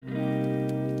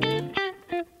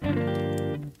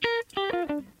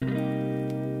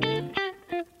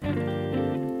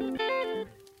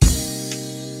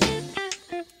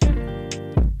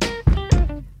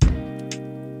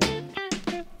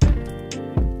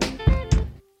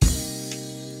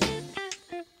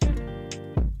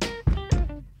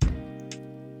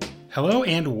Hello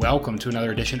and welcome to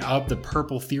another edition of the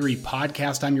Purple Theory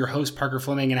podcast. I'm your host, Parker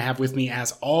Fleming, and I have with me,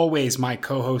 as always, my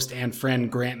co-host and friend,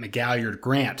 Grant McGalliard.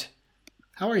 Grant,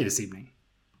 how are you this evening?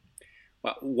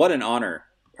 Well, what an honor,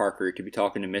 Parker, to be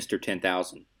talking to Mr.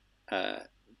 10,000.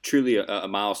 Truly a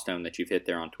milestone that you've hit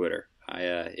there on Twitter.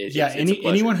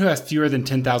 Anyone who has fewer than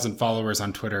 10,000 followers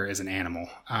on Twitter is an animal.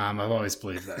 I've always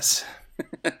believed this.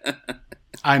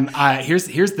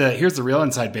 Here's the real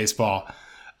inside baseball.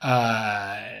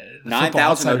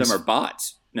 9,000 of them are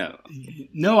bots.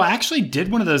 No, I actually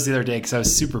did one of those the other day because I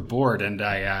was super bored, and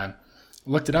I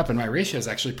looked it up, and my ratio is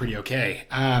actually pretty okay.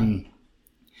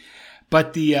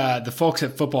 But the folks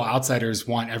at Football Outsiders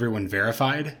want everyone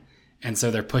verified, and so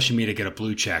they're pushing me to get a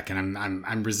blue check, and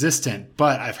I'm resistant.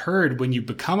 But I've heard when you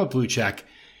become a blue check,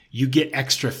 you get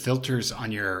extra filters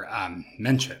on your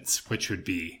mentions, which would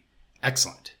be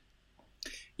excellent.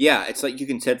 Yeah, it's like you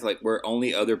can set like where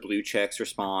only other blue checks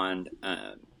respond,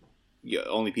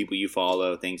 only people you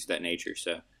follow, things of that nature.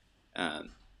 So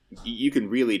you can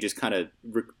really just kind of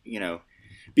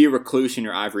be a recluse in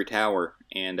your ivory tower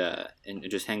and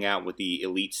just hang out with the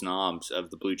elite snobs of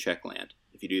the blue check land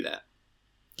if you do that.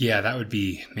 Yeah, that would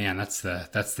be, man, that's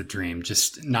the dream.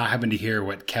 Just not having to hear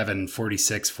what Kevin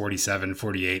 46, 47,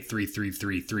 48,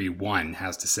 33331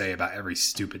 has to say about every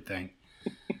stupid thing.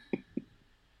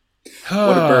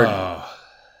 What a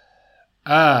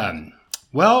burden.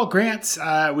 Well, Grant,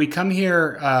 we come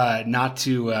here not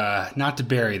to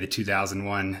bury the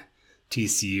 2001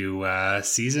 TCU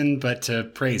season, but to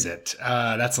praise it.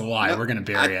 That's a lie. We're going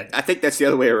to bury it. I think that's the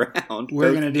other way around.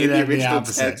 We're going to do that the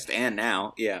opposite. Text and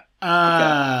now, yeah.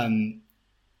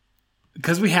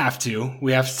 Because we have to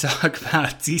talk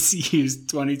about TCU's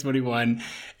 2021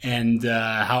 and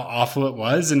how awful it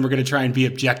was, and we're going to try and be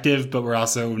objective, but we're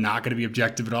also not going to be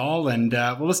objective at all. And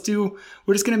we're just going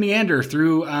to meander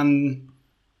through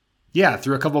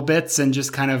a couple bits and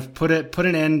just kind of put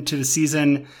an end to the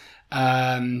season.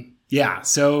 So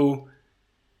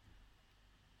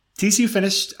TCU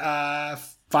finished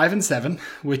 5-7,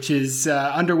 which is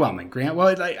underwhelming. Grant,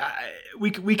 well,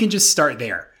 we can just start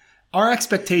there. Our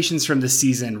expectations from the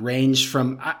season ranged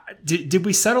from did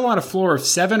we settle on a floor of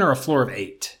 7 or a floor of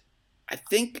 8? I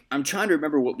think I'm trying to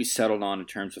remember what we settled on in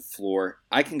terms of floor.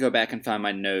 I can go back and find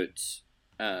my notes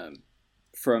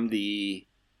from the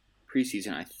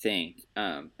preseason, I think.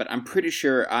 But I'm pretty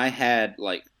sure I had,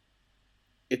 like,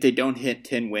 if they don't hit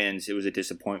 10 wins, it was a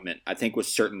disappointment, I think was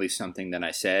certainly something that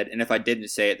I said. And if I didn't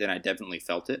say it, then I definitely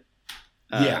felt it.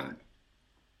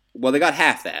 Well, they got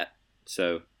half that.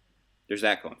 So there's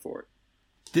that going forward.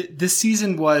 This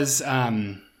season was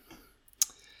a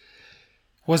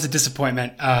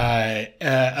disappointment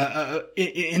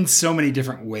in so many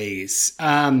different ways.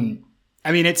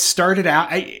 It started out.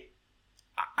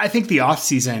 I think the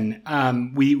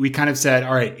offseason, we kind of said,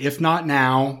 all right, if not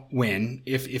now, when?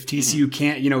 If TCU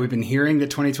can't, we've been hearing that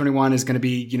 2021 is going to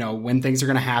be, when things are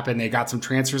going to happen. They got some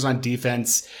transfers on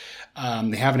defense.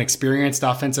 They have an experienced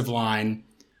offensive line.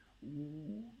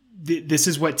 This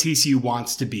is what TCU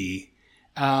wants to be.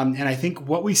 And I think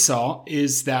what we saw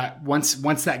is that once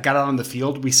that got out on the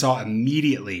field, we saw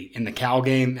immediately in the Cal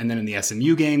game and then in the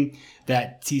SMU game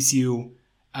that TCU,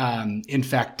 in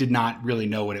fact, did not really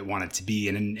know what it wanted to be.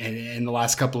 And in the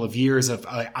last couple of years of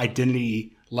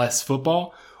identity-less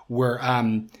football, were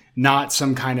not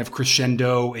some kind of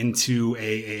crescendo into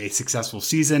a successful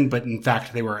season, but in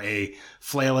fact, they were a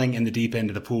flailing in the deep end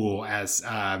of the pool as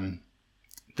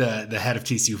the head of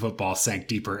TCU football sank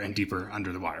deeper and deeper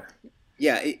under the water.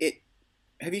 Yeah.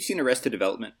 Have you seen Arrested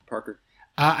Development, Parker?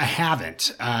 I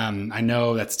haven't. I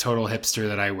know that's total hipster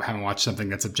that I haven't watched something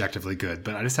that's objectively good,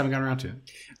 but I just haven't gotten around to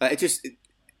it.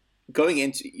 Going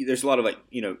into, there's a lot of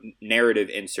narrative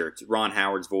inserts. Ron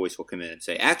Howard's voice will come in and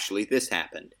say, actually, this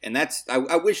happened. And that's,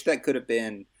 I wish that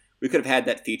we could have had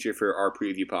that feature for our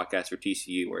preview podcast for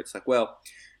TCU where it's like, well,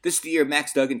 this is the year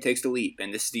Max Duggan takes the leap.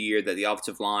 And this is the year that the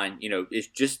offensive line, is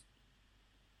just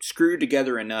screwed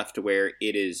together enough to where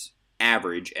it is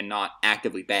average and not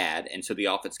actively bad. And so the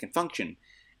offense can function.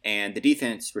 And the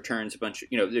defense returns a bunch of,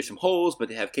 there's some holes, but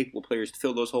they have capable players to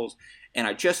fill those holes. And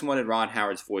I just wanted Ron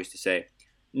Howard's voice to say,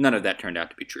 none of that turned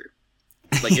out to be true.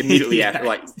 Like immediately after,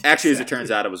 actually, as it turns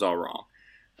out, it was all wrong.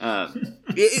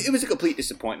 It was a complete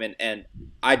disappointment. And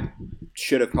I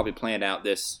should have probably planned out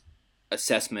this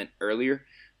assessment earlier,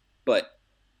 but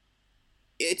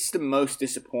it's the most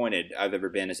disappointed I've ever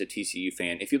been as a TCU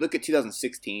fan. If you look at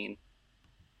 2016,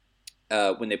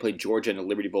 when they played Georgia in the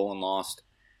Liberty Bowl and lost,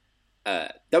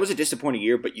 that was a disappointing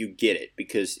year, but you get it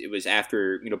because it was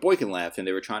after Boykin left and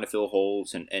they were trying to fill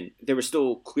holes, and there was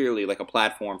still clearly like a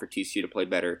platform for TCU to play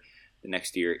better the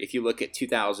next year. If you look at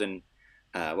 2000,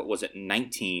 what was it,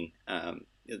 19,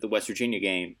 the West Virginia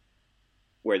game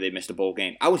where they missed a bowl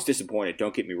game. I was disappointed,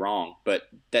 don't get me wrong, but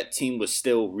that team was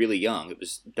still really young. It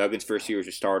was Duggan's first year as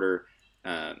a starter.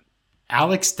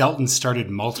 Alex Delton started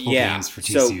multiple games for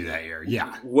TCU that year.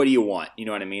 Yeah. What do you want? You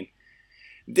know what I mean?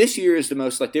 This year is the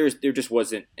most, like, there just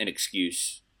wasn't an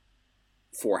excuse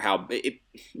for how the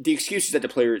excuse is that the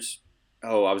players,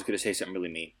 I was going to say something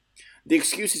really mean. The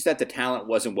excuse is that the talent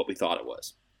wasn't what we thought it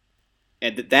was.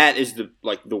 And that is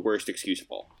the worst excuse of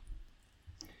all.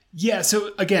 Yeah,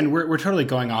 so again, we're totally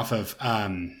going off of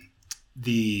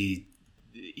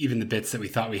even the bits that we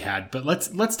thought we had, but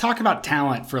let's talk about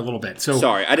talent for a little bit. So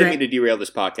sorry, I didn't mean to derail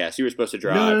this podcast. You were supposed to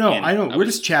drive. No. I know. We're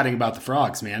just chatting about the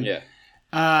Frogs, man. Yeah.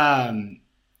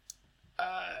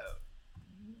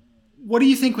 What do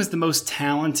you think was the most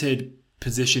talented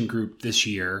position group this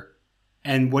year,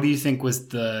 and what do you think was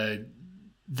the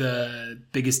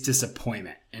biggest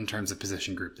disappointment in terms of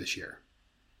position group this year?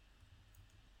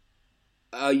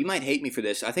 You might hate me for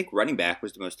this. I think running back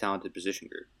was the most talented position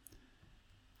group.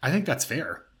 I think that's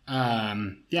fair.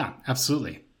 Yeah,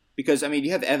 absolutely. Because, I mean,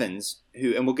 you have Evans,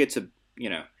 who, and we'll get to,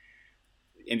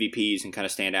 MVPs and kind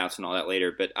of standouts and all that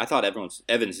later, but I thought Evans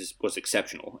was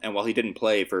exceptional. And while he didn't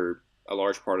play for a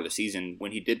large part of the season,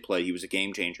 when he did play, he was a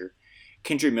game changer.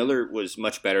 Kendre Miller was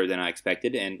much better than I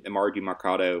expected, and Emari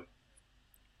Demercado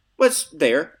was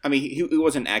there. I mean, he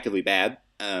wasn't actively bad,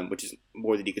 which is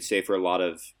more than you could say for a lot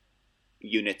of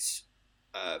units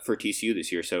for TCU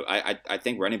this year. So I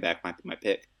think running back might be my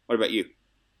pick. What about you?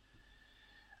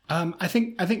 I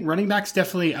think running back's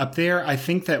definitely up there. I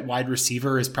think that wide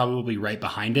receiver is probably right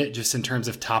behind it, just in terms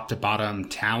of top to bottom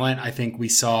talent. I think we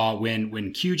saw when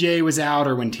QJ was out,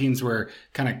 or when teams were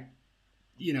kind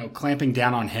of clamping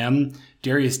down on him,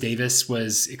 Darius Davis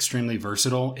was extremely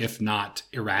versatile, if not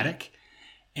erratic,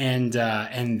 and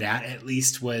that at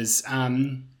least was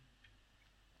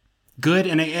good.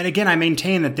 And again, I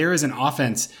maintain that there is an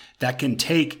offense that can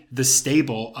take the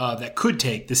stable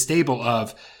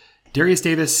of Darius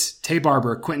Davis, Tay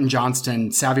Barber, Quentin Johnston,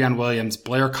 Savion Williams,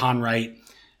 Blair Conwright.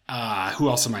 Who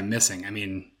else am I missing? I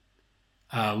mean,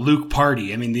 Luke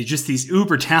Party. I mean, they're just these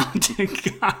uber talented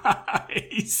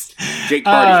guys. Jake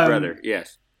Party's brother,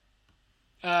 yes.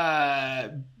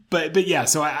 But yeah,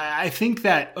 so I think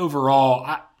that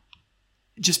overall,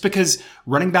 just because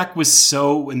running back was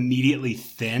so immediately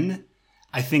thin,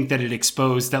 I think that it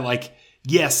exposed that, like,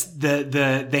 yes,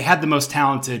 they had the most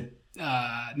talented,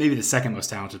 maybe the second most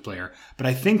talented player, but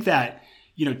I think that,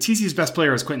 TCU's best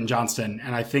player was Quentin Johnston,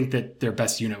 and I think that their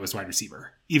best unit was wide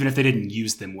receiver, even if they didn't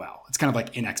use them well. It's kind of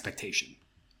like in expectation.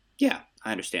 Yeah,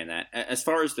 I understand that. As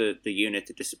far as the unit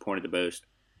that disappointed the most,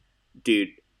 dude,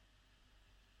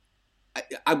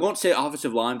 I won't say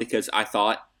offensive line because I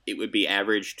thought it would be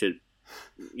average to,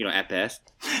 at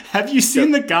best. Have you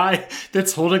seen the guy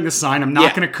that's holding the sign? I'm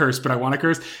not going to curse, but I want to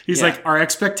curse. He's like, our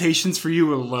expectations for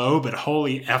you are low, but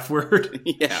holy F word.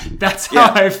 Yeah. That's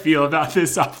how I feel about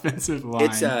this offensive line.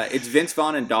 It's Vince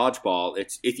Vaughn and dodgeball.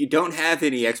 It's, if you don't have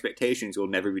any expectations, you'll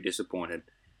never be disappointed.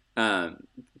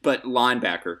 But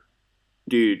linebacker,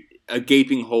 dude, a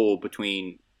gaping hole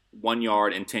between 1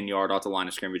 yard and 10 yard off the line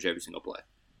of scrimmage every single play.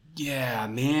 Yeah,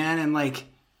 man. And like,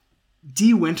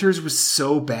 D. Winters was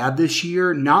so bad this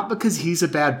year, not because he's a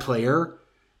bad player,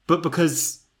 but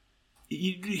because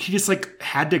he just like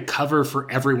had to cover for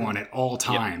everyone at all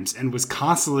times and was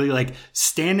constantly like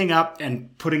standing up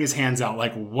and putting his hands out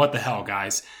like, what the hell,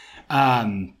 guys?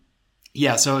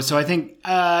 Yeah, so I think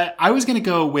I was going to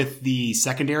go with the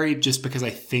secondary just because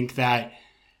I think that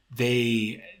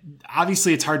they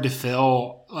obviously it's hard to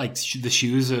fill like the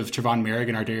shoes of Trevon Merrick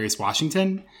and Ardarius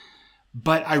Washington.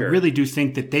 But I really do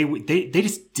think that they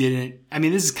just didn't. I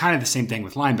mean, this is kind of the same thing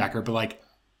with linebacker, but like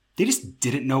they just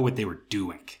didn't know what they were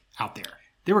doing out there.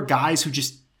 There were guys who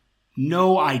just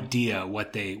no idea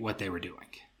what they were doing.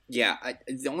 Yeah,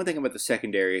 the only thing about the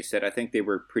secondary is that I think they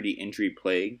were pretty injury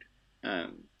plagued.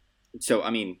 So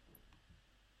I mean,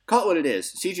 call it what it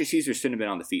is. CJ Caesar shouldn't have been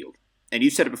on the field, and you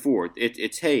said it before.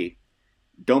 It's hey,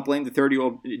 don't blame the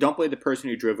 30-year-old. Don't blame the person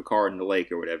who drove a car in the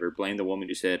lake or whatever. Blame the woman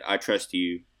who said, "I trust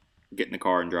you. Get in the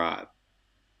car and drive."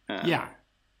 Yeah.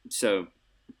 So,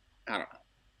 I don't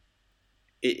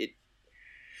know.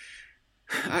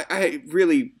 I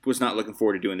really was not looking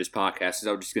forward to doing this podcast because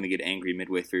I was just going to get angry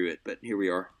midway through it, but here we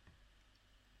are.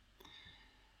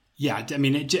 Yeah, I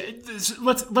mean,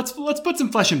 let's put some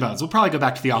flesh and bones. We'll probably go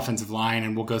back to the offensive line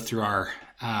and we'll go through our.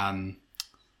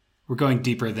 We're going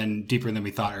deeper than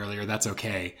we thought earlier. That's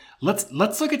okay. Let's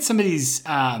look at some of these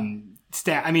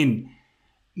stat. I mean.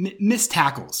 Missed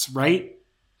tackles, right?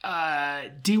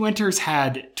 D. Winters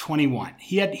had 21.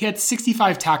 He had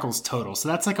 65 tackles total, so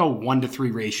that's like a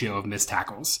 1-to-3 ratio of missed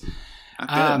tackles.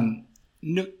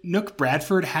 Nook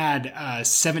Bradford had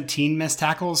 17 missed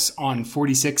tackles on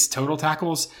 46 total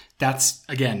tackles. That's,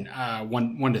 again,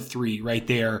 1-to-3 right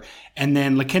there. And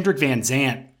then LaKendrick Van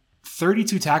Zant,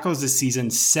 32 tackles this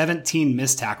season, 17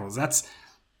 missed tackles. That's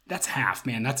half,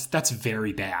 man. That's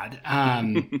very bad.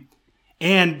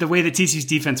 And the way that TCU's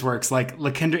defense works, like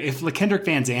if LaKendrick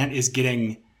Van Zant is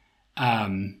getting,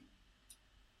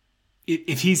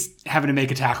 if he's having to make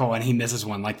a tackle and he misses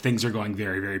one, like things are going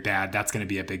very, very bad, that's going to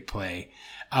be a big play.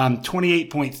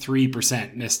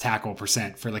 28.3% missed tackle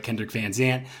percent for LaKendrick Van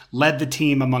Zant, led the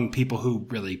team among people who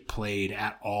really played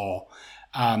at all.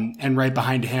 And right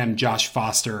behind him, Josh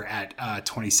Foster at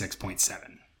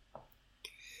 26.7.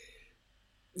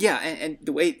 Yeah, and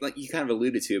the way, like you kind of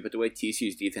alluded to it, but the way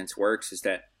TCU's defense works is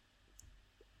that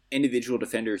individual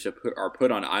defenders are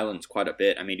put on islands quite a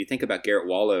bit. I mean, you think about Garrett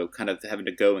Wallow kind of having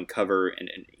to go and cover, and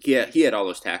he had all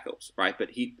those tackles, right? But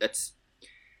that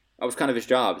was kind of his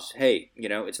job. Hey,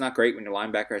 it's not great when your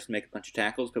linebacker has to make a bunch of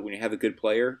tackles, but when you have a good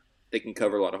player, they can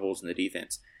cover a lot of holes in the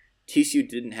defense. TCU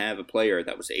didn't have a player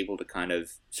that was able to kind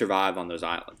of survive on those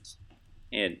islands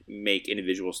and make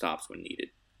individual stops when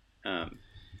needed.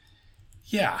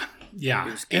 Yeah.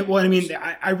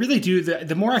 I really do.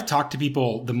 The more I've talked to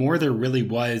people, the more there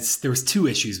was two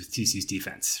issues with TCU's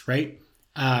defense, right?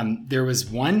 There was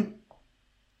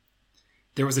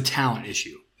a talent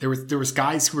issue. There was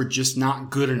guys who were just not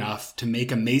good enough to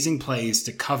make amazing plays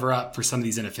to cover up for some of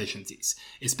these inefficiencies,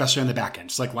 especially on the back end.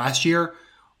 Just like last year,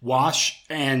 Wash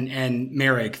and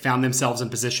Merrick found themselves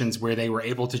in positions where they were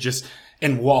able to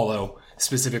and Wallow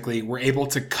specifically, were able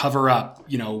to cover up,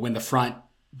 when the front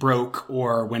broke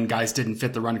or when guys didn't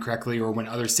fit the run correctly or when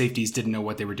other safeties didn't know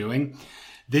what they were doing.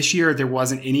 This year, there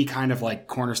wasn't any kind of like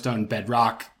cornerstone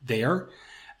bedrock there.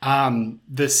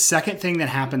 The second thing that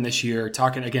happened this year,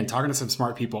 talking to some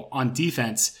smart people on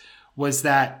defense, was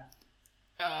that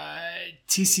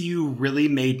TCU really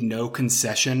made no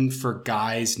concession for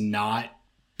guys not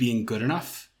being good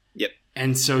enough. Yep.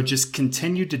 And so just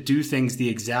continued to do things the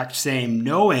exact same,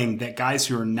 knowing that guys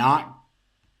who are not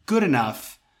good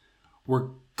enough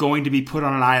were going to be put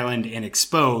on an island and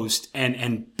exposed.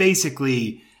 And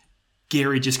basically,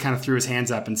 Gary just kind of threw his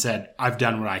hands up and said, I've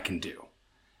done what I can do.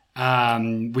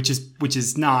 Which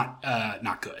is not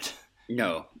good.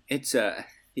 No, it's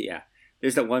yeah.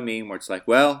 There's that one meme where it's like,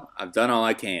 well, I've done all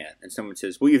I can. And someone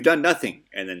says, well, you've done nothing.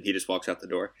 And then he just walks out the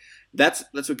door. That's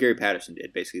what Gary Patterson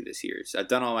did basically this year. I've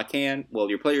done all I can.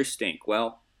 Well, your players stink.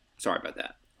 Well, sorry about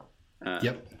that.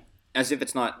 Yep. As if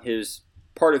it's not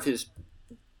part of his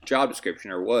job description,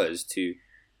 or was, to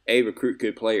A, recruit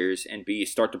good players, and B,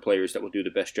 start the players that will do the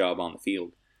best job on the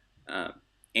field.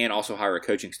 And also hire a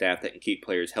coaching staff that can keep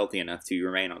players healthy enough to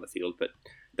remain on the field. But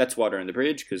that's water in the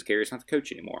bridge because Gary's not the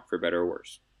coach anymore, for better or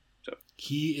worse. So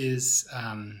he is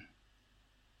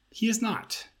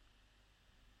not.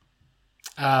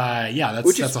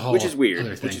 That's a whole which is weird.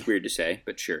 Other thing. Which is weird to say,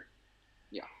 but sure.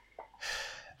 Yeah.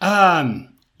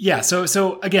 Yeah.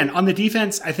 So again, on the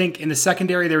defense, I think in the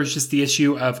secondary there was just the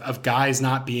issue of guys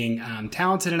not being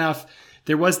talented enough.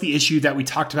 There was the issue that we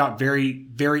talked about very,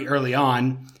 very early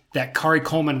on, that Kari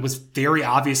Coleman was very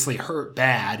obviously hurt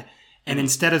bad. And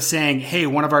instead of saying, hey,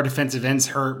 one of our defensive ends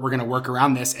hurt, we're going to work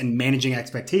around this, and managing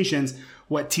expectations,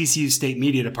 what TCU State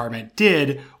Media Department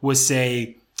did was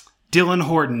say, Dylan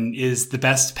Horton is the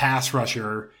best pass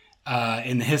rusher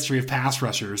in the history of pass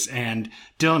rushers. And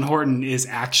Dylan Horton is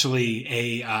actually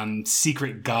a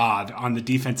secret god on the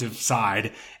defensive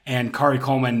side. And Kari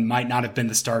Coleman might not have been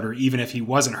the starter even if he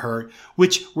wasn't hurt,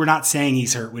 which we're not saying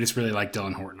he's hurt. We just really like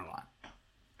Dylan Horton a lot.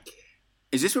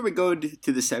 Is this where we go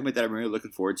to the segment that I'm really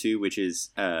looking forward to, which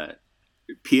is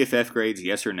PFF grades,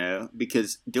 yes or no?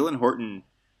 Because Dylan Horton,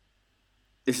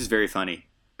 this is very funny.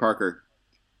 Parker,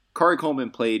 Kari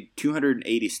Coleman played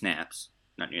 280 snaps,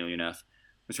 not nearly enough,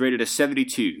 was rated a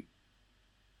 72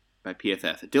 by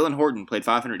PFF. Dylan Horton played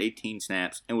 518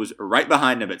 snaps and was right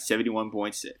behind him at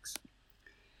 71.6.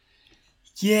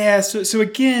 Yeah, so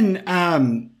again...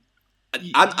 I'm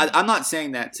not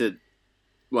saying that to,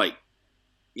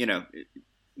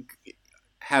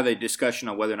 have a discussion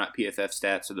on whether or not PFF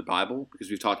stats are the Bible, because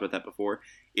we've talked about that before.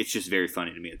 It's just very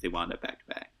funny to me that they wound up back to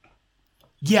back.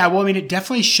 Yeah, well, I mean, it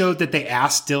definitely showed that they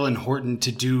asked Dylan Horton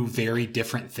to do very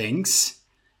different things.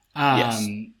 Yes.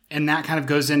 And that kind of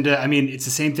goes into, I mean, it's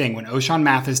the same thing. When O'Shawn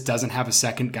Mathis doesn't have a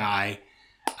second guy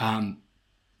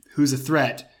who's a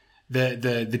threat,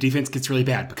 the defense gets really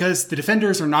bad because the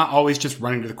defenders are not always just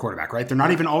running to the quarterback, right? They're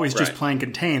not even always just playing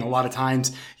contain. A lot of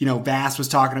times, Vass was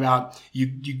talking about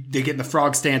they get in the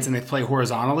frog stance and they play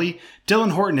horizontally.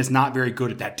 Dylan Horton is not very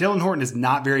good at that. Dylan Horton is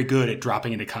not very good at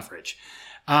dropping into coverage.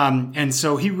 And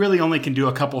so he really only can do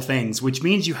a couple things, which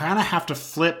means you kind of have to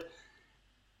flip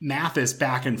Mathis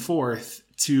back and forth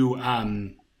to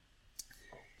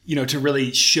to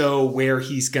really show where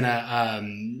he's gonna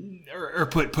or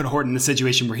put Horton in a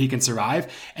situation where he can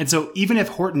survive. And so even if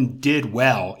Horton did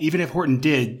well, even if Horton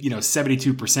did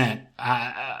 72%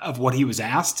 of what he was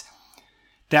asked,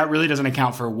 that really doesn't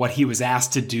account for what he was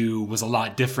asked to do was a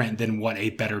lot different than what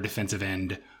a better defensive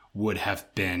end would have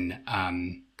been.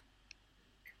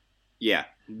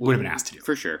 Would have been asked to do.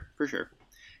 For sure.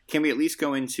 Can we at least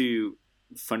go into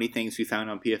funny things we found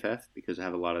on PFF? Because I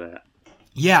have a lot of that.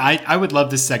 Yeah, I would love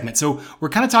this segment. So we're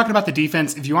kind of talking about the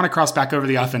defense. If you want to cross back over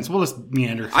the offense, we'll just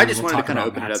meander. I just wanted to kind of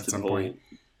open it up to the whole. I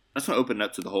just want to open it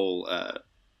up to the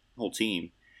whole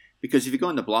team, because if you go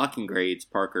into blocking grades,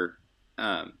 Parker,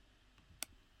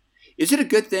 is it a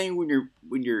good thing when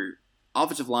your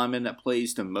offensive lineman that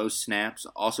plays the most snaps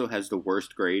also has the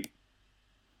worst grade?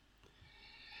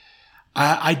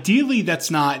 Ideally,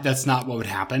 that's not what would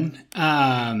happen.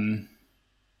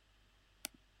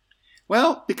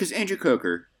 Well, because Andrew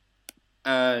Coker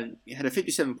had a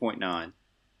 57.9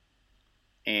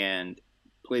 and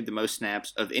played the most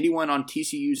snaps of anyone on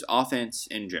TCU's offense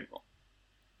in general.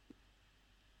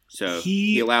 So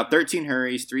he allowed 13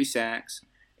 hurries, 3 sacks,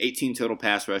 18 total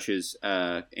pass rushes,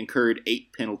 incurred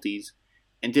 8 penalties,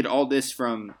 and did all this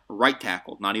from right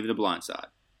tackle, not even the blind side.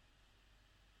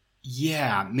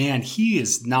 Yeah, man, he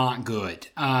is not good.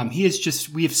 He is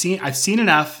just, I've seen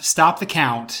enough. Stop the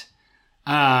count.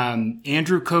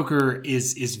 Andrew Coker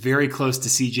is very close to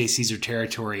CJ Caesar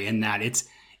territory in that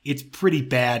it's pretty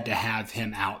bad to have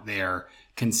him out there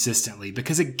consistently,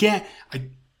 because again,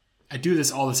 I do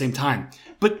this all the same time,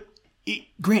 but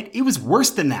Grant, it was worse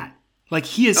than that. Like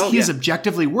he is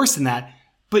objectively worse than that,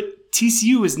 but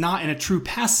TCU is not in a true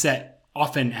pass set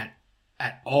often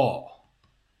at all.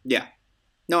 Yeah.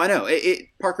 No, I know.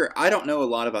 Parker, I don't know a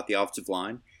lot about the offensive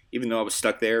line, even though I was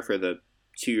stuck there for the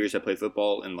 2 years I played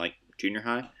football in junior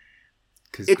high.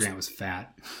 Because Grant was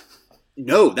fat.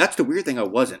 No, that's the weird thing. I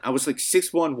wasn't. I was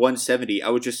 6'1", 170. I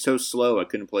was just so slow I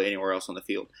couldn't play anywhere else on the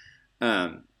field.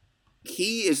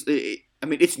 He is. I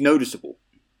mean, it's noticeable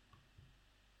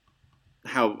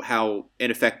how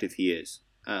ineffective he is.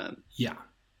 On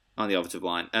the offensive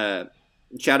line.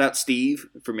 Shout out Steve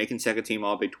for making second team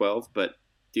All Big 12, but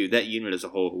dude, that unit as a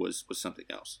whole was something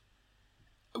else.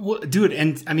 Well, dude,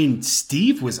 and I mean,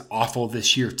 Steve was awful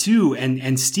this year too,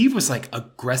 and Steve was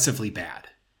aggressively bad.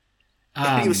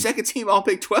 He was second team All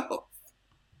Big 12.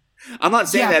 I'm not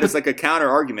saying that as a counter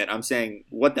argument. I'm saying,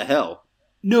 what the hell?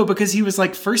 No, because he was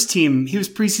first team. He was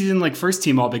preseason first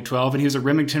team All Big 12, and he was a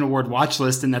Remington Award watch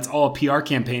list, and that's all a PR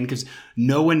campaign because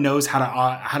no one knows how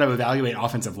to evaluate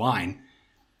offensive line.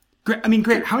 I mean,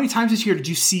 Grant, how many times this year did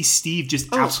you see Steve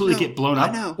just absolutely get blown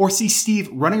up? Or see Steve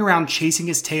running around chasing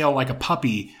his tail like a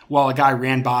puppy while a guy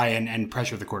ran by and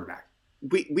pressured the quarterback?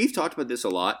 We've talked about this a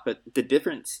lot, but the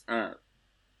difference, I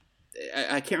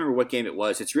can't remember what game it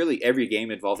was. It's really every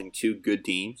game involving two good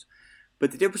teams.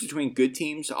 But the difference between good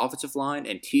teams' offensive line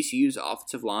and TCU's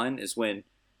offensive line is when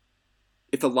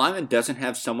if the lineman doesn't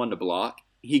have someone to block,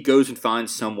 he goes and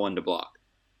finds someone to block.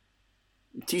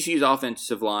 TCU's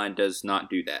offensive line does not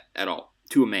do that at all.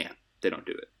 To a man, they don't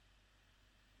do it.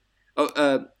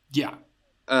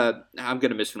 I'm going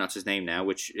to mispronounce his name now,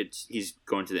 he's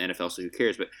going to the NFL, so who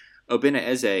cares? But Obinna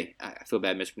Eze, I feel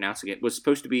bad mispronouncing it, was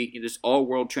supposed to be this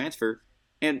all-world transfer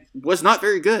and was not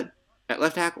very good at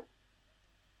left tackle.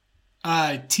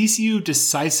 TCU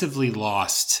decisively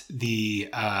lost the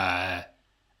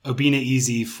Obinna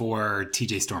Eze for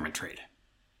TJ Stormont trade.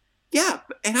 Yeah,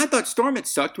 and I thought Stormont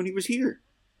sucked when he was here.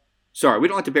 Sorry, we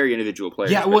don't like to bury individual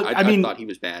players. Yeah, well, I thought he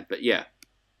was bad, but yeah.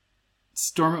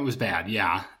 Stormont was bad,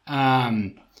 yeah.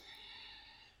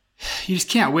 You just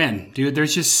can't win, dude. There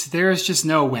is just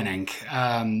no winning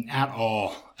at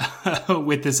all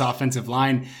with this offensive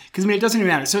line. Because, it doesn't even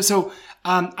matter. So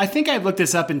I think I looked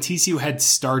this up, and TCU had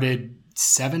started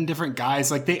 7 different guys.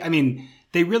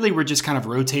 They really were just kind of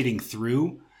rotating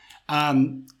through.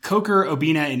 Coker,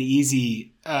 Obinna,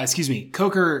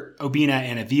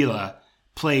 and Avila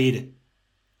played,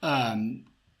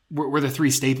 were the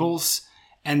 3 staples.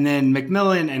 And then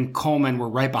McMillan and Coleman were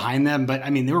right behind them. But,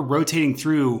 they were rotating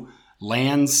through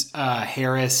Lands,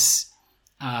 Harris,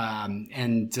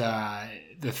 and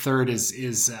the third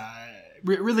is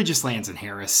really just Lands and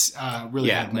Harris. Really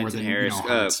had more Lands than Harris.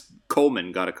 Harris.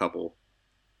 Coleman got a couple.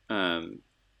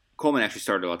 Coleman actually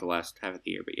started like the last half of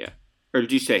the year, but yeah. Or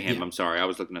did you say him? Yeah. I'm sorry. I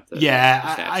was looking at the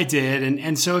stats. I did.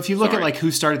 And so if you look at like who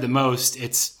started the most,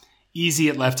 it's Easy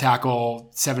at left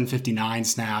tackle, 759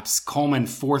 snaps. Coleman,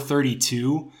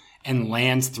 432, and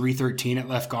Lands, 313 at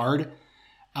left guard.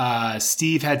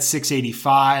 Steve had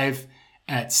 685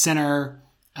 at center.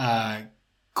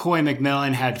 Coy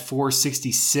McMillan had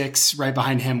 466. Right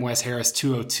behind him, Wes Harris,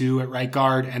 202 at right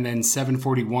guard. And then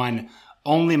 741,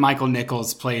 only Michael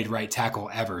Nichols played right tackle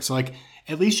ever. So, like,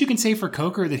 at least you can say for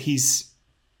Coker that he's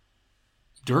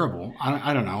durable.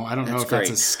 I don't know. I don't know if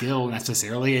that's a skill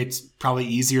necessarily. It's probably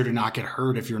easier to not get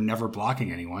hurt if you're never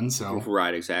blocking anyone. So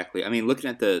right, exactly. I mean, looking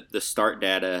at the start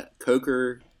data,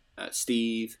 Coker,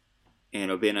 Steve,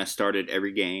 and Obinna started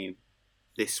every game.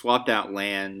 They swapped out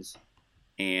Lands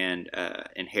and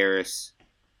Harris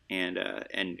and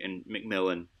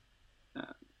McMillan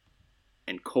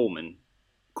and Coleman.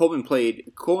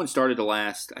 Coleman started the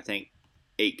last, I think,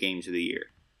 8 games of the year.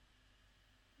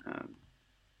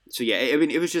 So yeah, I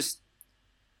mean, it was just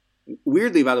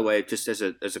weirdly, by the way, just as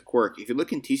a quirk, if you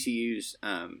look in TCU's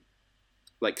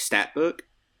like stat book,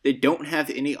 they don't have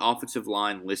any offensive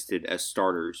line listed as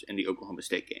starters in the Oklahoma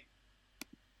State game.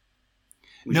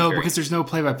 No, because there's no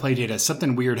play-by-play data.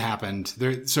 Something weird happened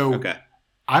there. So okay.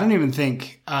 I don't even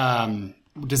think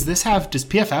does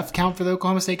PFF count for the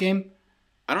Oklahoma State game?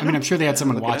 I mean, I'm sure they had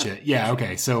someone watch it. Yeah,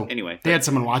 okay. So anyway, they had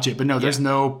someone watch it, but no, there's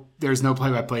no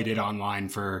play-by-play data online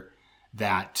for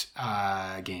that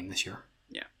game this year.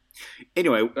 Yeah.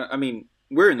 Anyway, I mean,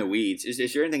 we're in the weeds.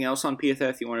 Is there anything else on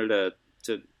PFF you wanted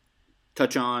to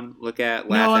touch on, look at,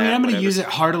 laugh at? No, I mean, I'm going to use it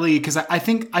heartily because I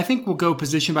think we'll go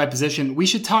position by position. We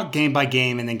should talk game by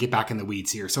game and then get back in the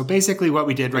weeds here. So basically what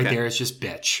we did right there is just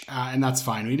bitch, and that's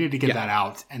fine. We need to get that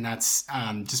out, and that's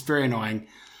just very annoying.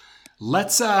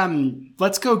 Let's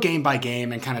go game by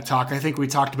game and kind of talk. I think we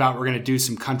talked about we're going to do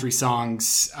some country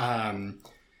songs and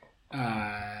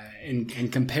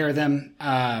compare them.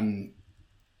 I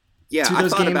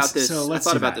thought about this. So I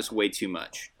thought about this way too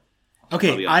much.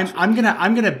 Okay, I'm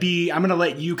gonna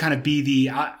let you kind of be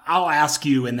I'll ask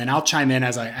you and then I'll chime in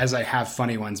as I have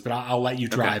funny ones, but I'll let you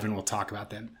drive and we'll talk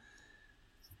about them.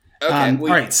 Okay. All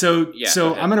right. So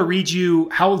I'm gonna read you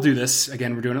how we'll do this.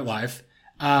 Again, we're doing it live.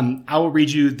 I will read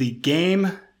you the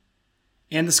game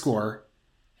and the score,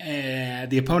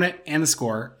 the opponent and the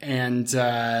score, and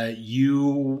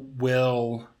you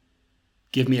will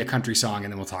give me a country song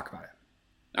and then we'll talk about it.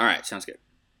 All right. Sounds good.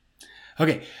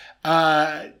 Okay.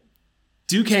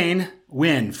 Duquesne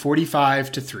win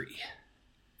 45-3.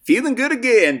 Feeling good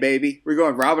again, baby. We're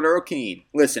going Robert Earl Keen.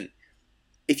 Listen,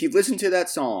 if you've listened to that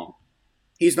song,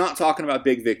 he's not talking about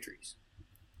big victories.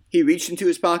 He reached into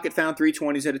his pocket, found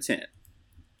 320s at a 10.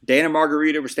 Dan and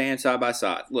Margarita were standing side by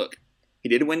side. Look, he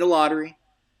didn't win the lottery.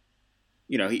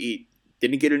 You know, he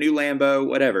didn't get a new Lambo,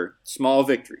 whatever. Small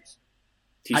victories.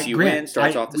 TCU win,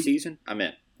 starts off the season. I'm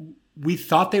in. We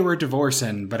thought they were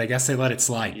divorcing, but I guess they let it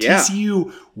slide. Yeah.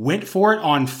 TCU went for it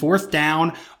on 4th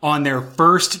down on their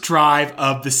first drive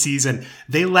of the season.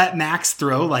 They let Max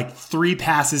throw like 3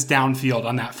 passes downfield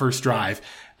on that first drive.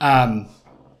 Again,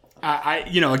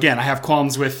 I have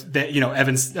qualms with the,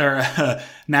 Evans or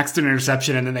Max threw an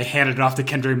interception and then they handed it off to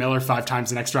Kendra Miller 5 times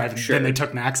the next drive and then they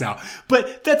took Max out.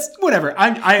 But that's whatever.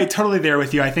 I totally there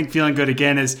with you. I think feeling good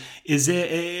again is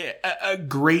a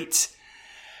great.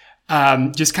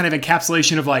 Just kind of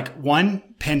encapsulation of like, one,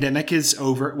 pandemic is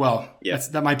over. Well,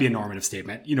 that might be a normative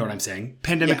statement. You know what I'm saying?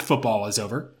 Pandemic football is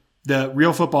over. The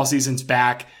real football season's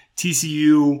back.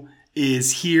 TCU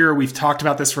is here. We've talked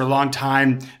about this for a long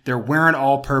time. They're wearing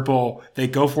all purple. They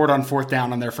go for it on 4th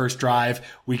down on their first drive.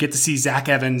 We get to see Zach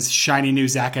Evans, shiny new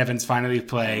Zach Evans finally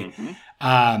play. Mm-hmm.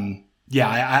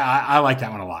 I like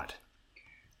that one a lot.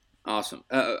 Awesome.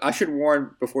 I should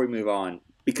warn before we move on,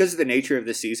 because of the nature of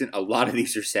this season, a lot of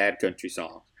these are sad country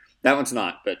songs. That one's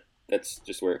not, but that's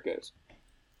just where it goes.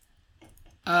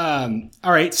 All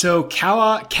right, so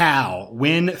Cal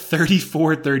win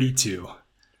 34-32.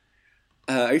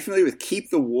 Are you familiar with "Keep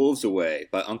the Wolves Away"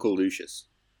 by Uncle Lucius?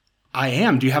 I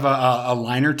am. Do you have a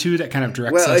line or two that kind of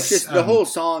directs us? Well, it's just the whole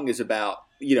song is about,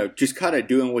 just kind of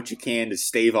doing what you can to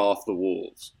stave off the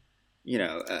wolves.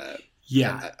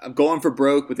 I'm going for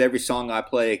broke with every song I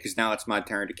play because now it's my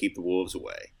turn to keep the wolves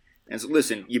away. And so,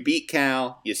 listen, you beat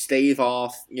Cal, you stave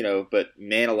off, but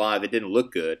man alive, it didn't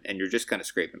look good, and you're just kind of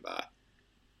scraping by.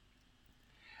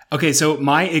 Okay, so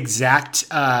my exact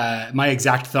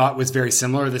thought was very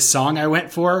similar. The song I went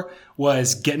for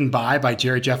was "Getting By"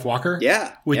 Jerry Jeff Walker.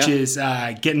 Yeah, which is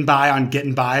 "Getting By on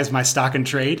Getting By" is my stock and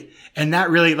trade, and that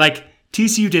really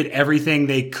TCU did everything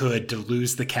they could to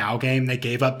lose the Cal game. They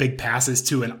gave up big passes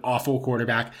to an awful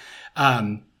quarterback.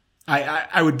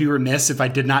 I would be remiss if I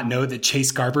did not know that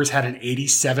Chase Garbers had an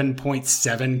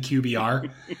 87.7 QBR.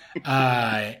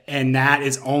 And that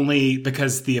is only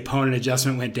because the opponent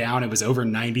adjustment went down. It was over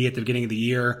 90 at the beginning of the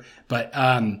year. But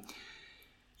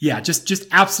just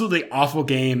absolutely awful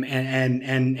game.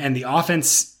 And the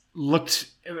offense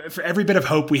looked, for every bit of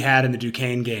hope we had in the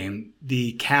Duquesne game,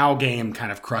 the Cal game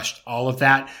kind of crushed all of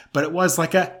that. But it was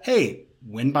like hey,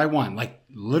 win by one. Like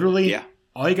literally. Yeah.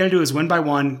 All you got to do is win by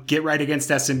one, get right against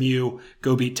SMU,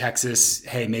 go beat Texas.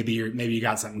 Hey, maybe you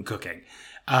got something cooking.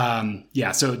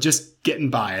 So just getting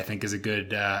by, I think, is a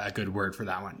good word for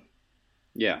that one.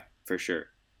 Yeah, for sure.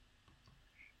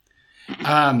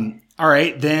 All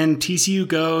right, then TCU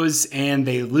goes and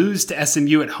they lose to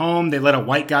SMU at home. They let a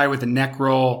white guy with a neck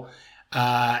roll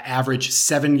average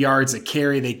 7 yards a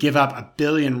carry. They give up 1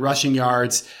 billion rushing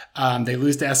yards. They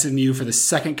lose to SMU for the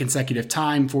second consecutive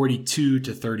time,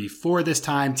 42-34 this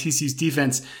time. TCU's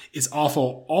defense is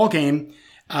awful all game.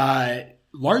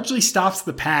 Largely stops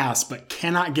the pass, but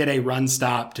cannot get a run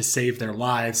stop to save their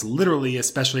lives, literally,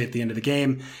 especially at the end of the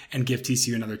game, and give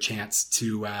TCU another chance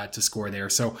to score there.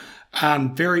 So,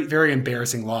 very, very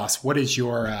embarrassing loss. What's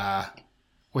your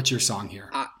song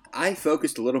here? I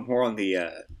focused a little more on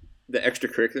the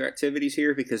extracurricular activities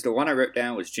here, because the one I wrote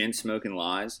down was Gin Smoking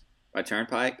Lies by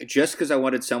Turnpike, just because I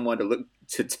wanted someone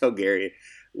to tell Gary,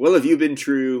 well, have you been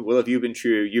true? Well, have you been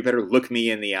true? You better look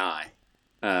me in the eye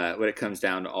when it comes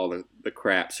down to all the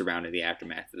crap surrounding the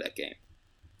aftermath of that game.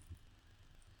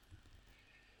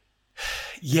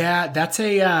 Yeah, that's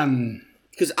a...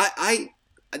 Because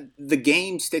the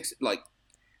game sticks, like,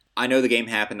 I know the game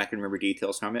happened, I can remember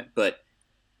details from it, but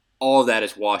all of that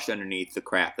is washed underneath the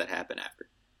crap that happened after.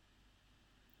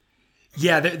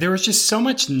 Yeah, there was just so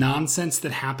much nonsense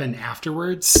that happened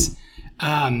afterwards.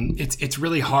 It's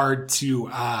really hard to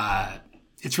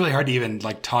even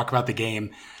like talk about the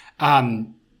game.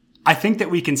 I think that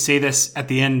we can say this at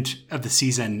the end of the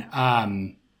season.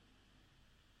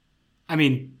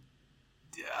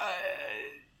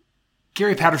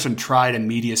 Gary Patterson tried a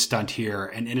media stunt here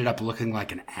and ended up looking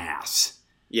like an ass.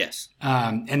 Yes.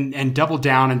 And double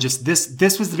down, and just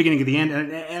this was the beginning of the end.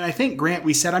 And I think, Grant,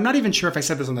 we said, I'm not even sure if I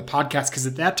said this on the podcast, because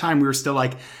at that time we were still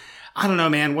like, I don't know,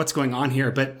 man, what's going on here?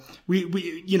 But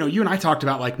we you and I talked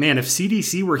about, like, man, if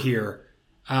CDC were here,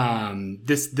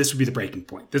 this would be the breaking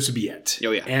point. This would be it.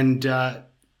 Oh, yeah. And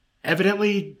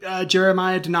evidently,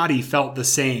 Jeremiah Donati felt the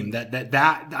same.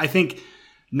 That I think,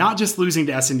 not just losing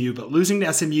to SMU, but losing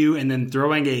to SMU and then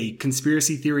throwing a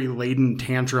conspiracy theory laden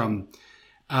tantrum,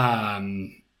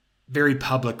 very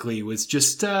publicly, was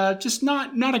just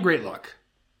not a great look.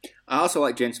 I also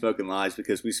like Gin Smoking Lies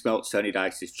because we smelled Sonny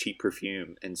Dykes' cheap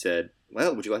perfume and said,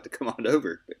 well, would you like to come on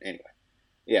over? But anyway.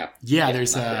 Yeah,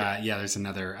 there's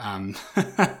another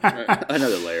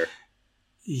another layer.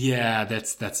 Yeah,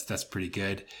 that's pretty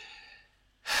good.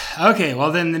 Okay,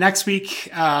 well then the next week,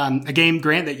 a game,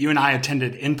 Grant, that you and I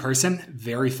attended in person,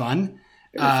 very fun.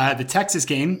 The Texas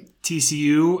game,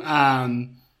 TCU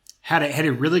had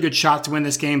a really good shot to win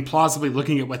this game. Plausibly,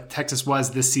 looking at what Texas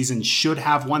was this season, should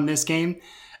have won this game.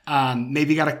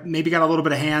 Maybe got a little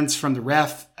bit of hands from the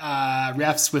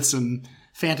refs with some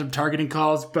phantom targeting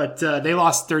calls, but they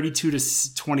lost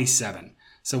 32-27.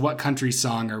 So, what country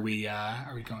song are we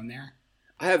going there?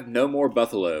 I have No More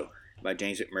Buffalo by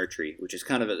James McMurtry, which is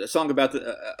kind of a song about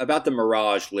the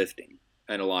mirage lifting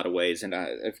in a lot of ways. And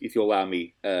if you'll allow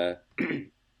me,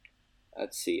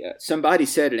 let's see. Somebody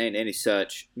said it ain't any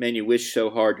such. Man, you wish so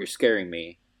hard you're scaring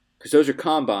me. Because those are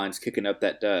combines kicking up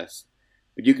that dust.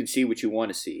 But you can see what you want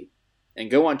to see.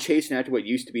 And go on chasing after what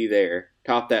used to be there.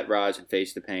 Top that rise and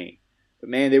face the pain. But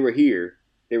man, they were here.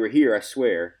 They were here, I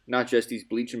swear. Not just these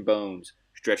bleaching bones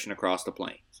stretching across the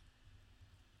plains.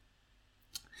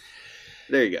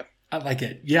 There you go. I like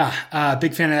it. Yeah.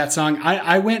 Big fan of that song.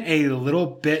 I went a little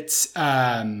bit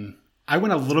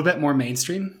more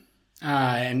mainstream.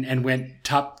 And went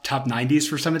top 90s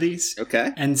for some of these.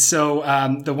 Okay. And so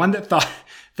the one that thought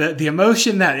the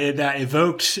emotion that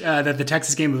evoked that the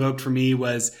Texas game evoked for me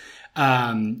was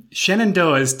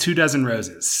Shenandoah's 2 Dozen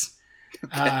Roses.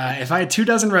 Okay. If I had 2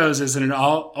 dozen roses and an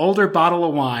older bottle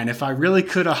of wine, if I really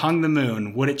could have hung the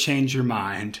moon, would it change your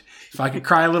mind? If I could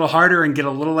cry a little harder and get a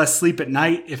little less sleep at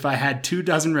night, if I had 2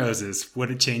 dozen roses,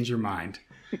 would it change your mind?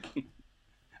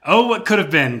 Oh, what could have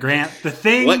been, Grant? What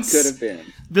could have been?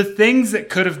 The things that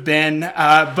could have been,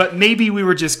 but maybe we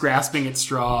were just grasping at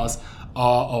straws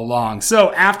all along.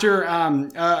 So after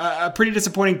a pretty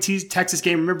disappointing Texas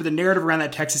game, remember the narrative around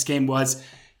that Texas game was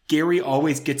Gary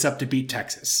always gets up to beat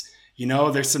Texas. You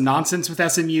know, there's some nonsense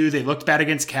with SMU. They looked bad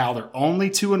against Cal. They're only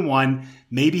 2-1.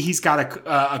 Maybe he's got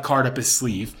a card up his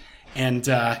sleeve. And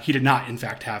he did not, in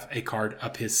fact, have a card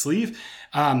up his sleeve,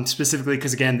 specifically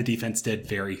because, again, the defense did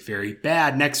very, very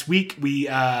bad. Next week, we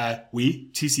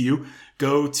TCU,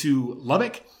 go to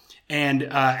Lubbock and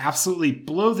absolutely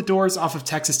blow the doors off of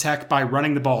Texas Tech by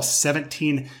running the ball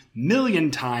 17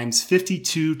 million times,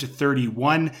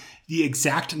 52-31. The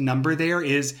exact number there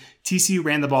is TCU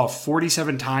ran the ball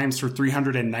 47 times for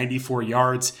 394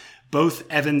 yards. Both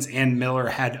Evans and Miller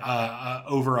had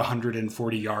over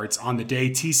 140 yards on the day.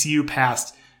 TCU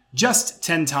passed just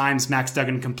 10 times. Max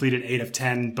Duggan completed 8 of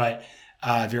 10, but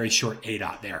very short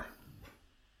ADOT there.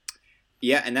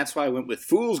 Yeah, and that's why I went with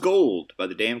Fool's Gold by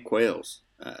the Damn Quails.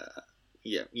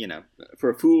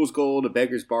 For a fool's gold, a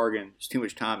beggar's bargain. There's too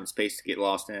much time and space to get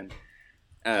lost in.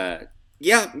 Hey,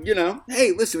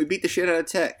 listen, we beat the shit out of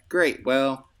Tech. Great.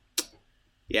 Well,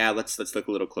 yeah, let's look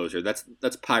a little closer. That's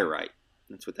pyrite.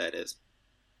 That's what that is.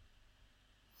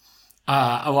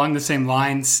 Along the same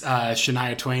lines,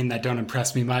 Shania Twain, that don't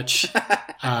impress me much.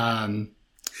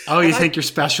 You think you're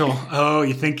special. Oh,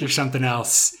 you think you're something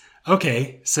else.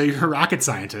 Okay, so you're a rocket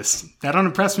scientist. That don't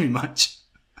impress me much.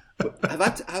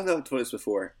 I've told this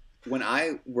before. When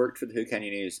I worked for the Hood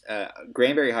County News,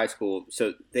 Granbury High School,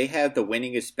 so they have the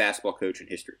winningest basketball coach in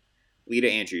history. Lita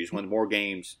Andrews won more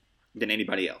games than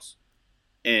anybody else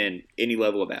in any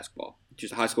level of basketball.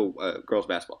 She's a high school girls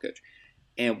basketball coach.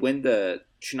 And when the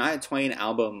Shania Twain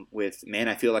album with Man,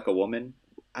 I Feel Like a Woman,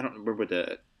 I don't remember what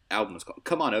the album was called,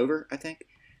 Come On Over, I think.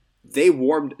 They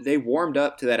warmed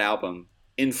up to that album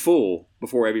in full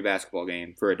before every basketball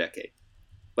game for a decade.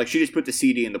 Like, she just put the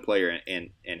CD in the player and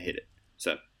hit it.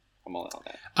 So I'm all in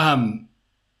on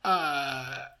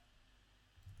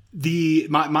that.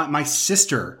 My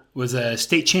sister was a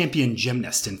state champion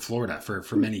gymnast in Florida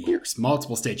for many years,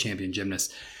 multiple state champion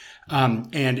gymnast.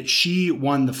 And she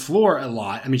won the floor a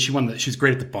lot. I mean, she was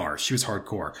great at the bars. She was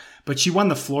hardcore, but she won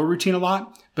the floor routine a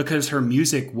lot because her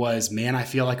music was Man, I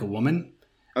Feel Like a Woman.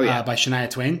 Oh, yeah. By Shania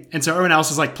Twain. And so everyone else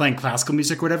was like playing classical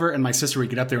music or whatever. And my sister would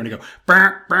get up there and go,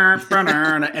 burr, burr, burr,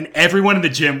 and everyone in the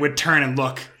gym would turn and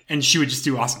look. And she would just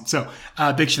do awesome. So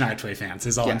big Shania Twain fans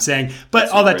is all I'm saying. But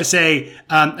all that to say,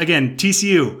 again,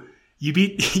 TCU, you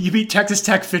beat Texas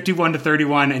Tech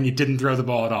 51-31 and you didn't throw the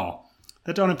ball at all.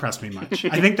 That don't impress me much.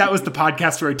 I think that was the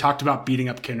podcast where we talked about beating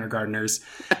up kindergartners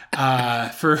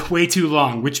for way too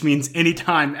long, which means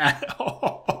anytime at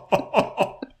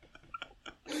all.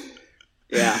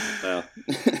 Yeah, well,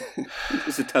 it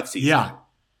was a tough season. Yeah,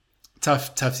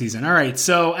 tough season. All right,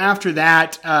 so after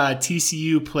that,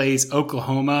 TCU plays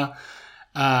Oklahoma.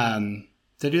 Did I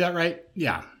do that right?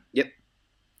 Yeah. Yep.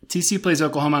 TCU plays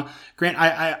Oklahoma. Grant,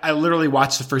 I literally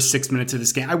watched the first 6 minutes of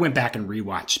this game. I went back and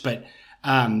rewatched, but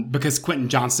because Quentin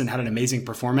Johnston had an amazing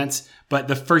performance. But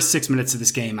the first 6 minutes of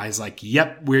this game, I was like,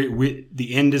 "Yep, the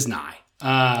end is nigh."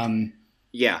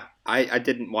 Yeah, I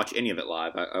didn't watch any of it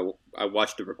live. I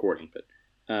watched the recording, but.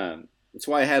 That's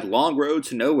why I had Long Road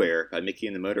to Nowhere by Mickey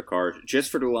and the Motor Cars, just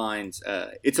for the lines,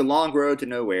 it's a long road to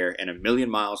nowhere and 1,000,000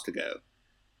 miles to go.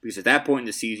 Because at that point in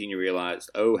the season, you realized,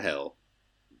 oh, hell,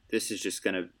 this is just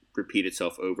going to repeat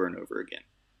itself over and over again.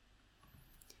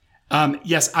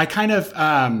 Yes, I kind of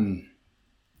went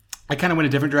a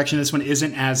different direction. This one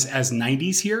isn't as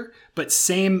 90s here, but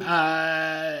same,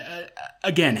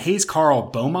 again, Hayes Carl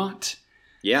Beaumont.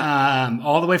 Yeah.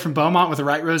 All the way from Beaumont with the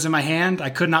right rose in my hand. I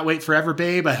could not wait forever,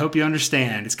 babe. I hope you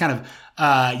understand. It's kind of,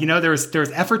 there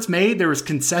was efforts made. There was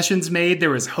concessions made. There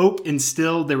was hope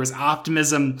instilled. There was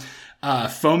optimism,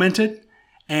 fomented.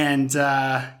 And,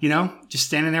 just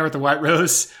standing there with the white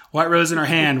rose in our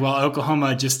hand while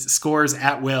Oklahoma just scores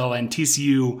at will. And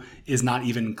TCU is not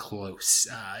even close,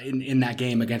 in that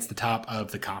game against the top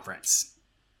of the conference.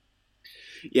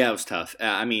 Yeah, it was tough.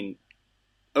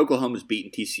 Oklahoma's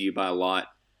beaten TCU by a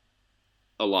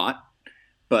lot,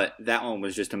 but that one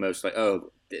was just the most like,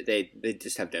 oh, they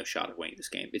just have no shot of winning this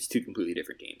game. It's two completely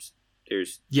different games. There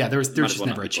was just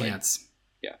never a chance.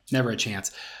 Yeah, never a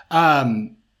chance.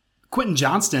 Quentin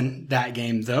Johnston that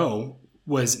game though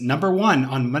was number 1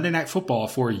 on Monday Night Football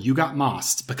for You Got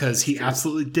Mossed because he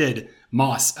absolutely did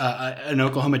moss an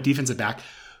Oklahoma defensive back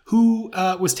who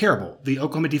was terrible. The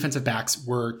Oklahoma defensive backs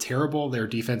were terrible. Their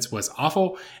defense was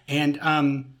awful. And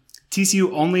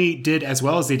TCU only did as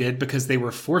well as they did because they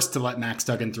were forced to let Max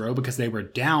Duggan throw because they were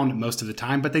down most of the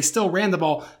time. But they still ran the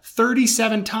ball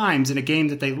 37 times in a game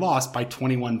that they lost by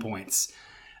 21 points.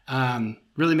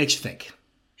 Really makes you think.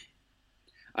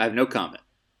 I have no comment.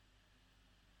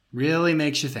 Really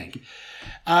makes you think.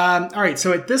 All right,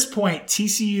 so at this point,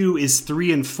 TCU is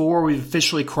 3-4. We've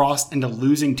officially crossed into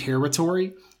losing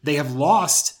territory. They have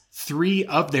lost 3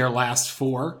 of their last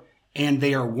 4, and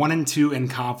they are 1-2 in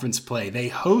conference play. They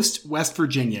host West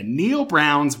Virginia, Neil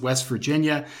Brown's West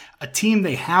Virginia, a team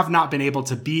they have not been able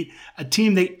to beat, a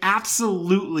team they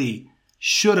absolutely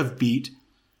should have beat.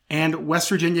 And West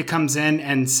Virginia comes in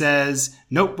and says,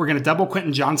 nope, we're going to double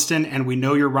Quentin Johnston, and we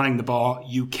know you're running the ball.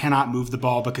 You cannot move the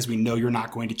ball because we know you're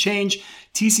not going to change.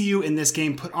 TCU in this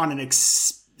game put on an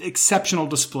exceptional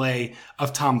display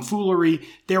of tomfoolery.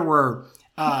 There were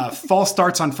false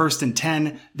starts on 1st and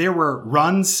 10. There were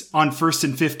runs on 1st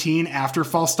and 15 after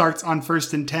false starts on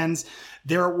 1st and 10s.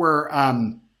 There were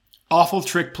awful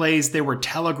trick plays. There were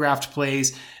telegraphed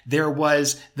plays. There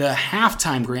was the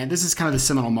halftime, Grant. This is kind of the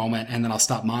seminal moment, and then I'll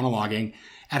stop monologuing.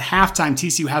 At halftime,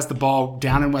 TCU has the ball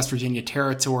down in West Virginia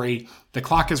territory. The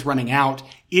clock is running out.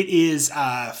 It is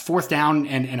 4th down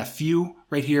and a few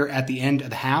right here at the end of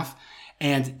the half.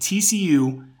 And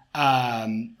TCU,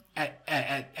 at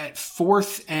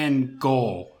 4th and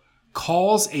goal,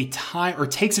 calls a time or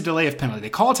takes a delay of penalty. They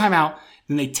call a timeout,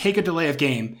 then they take a delay of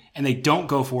game, and they don't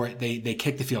go for it. They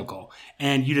kick the field goal.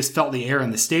 And you just felt the air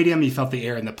in the stadium. You felt the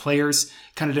air in the players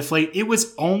kind of deflate. It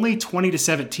was only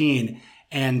 20-17,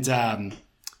 and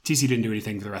TCU didn't do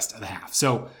anything for the rest of the half.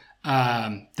 So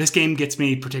this game gets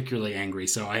me particularly angry.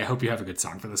 So I hope you have a good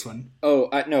song for this one. Oh,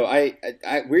 I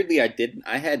weirdly I didn't.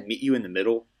 I had Meet You in the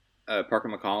Middle, Parker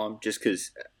McCollum, just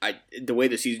because the way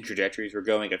the season trajectories were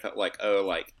going, I felt like,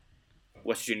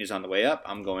 West Virginia's on the way up.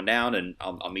 I'm going down, and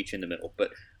I'll meet you in the middle.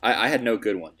 But I had no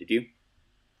good one. Did you?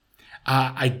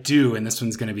 I do, and this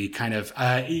one's going to be kind of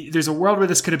there's a world where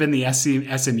this could have been the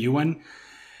SMU one.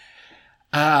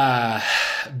 But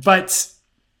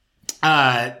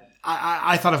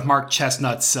I thought of Mark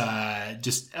Chestnut's I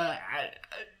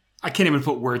can't even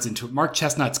put words into it. Mark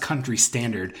Chestnut's country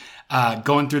standard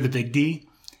going through the Big D.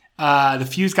 The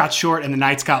fuse got short and the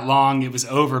nights got long. It was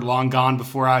over, long gone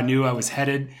before I knew I was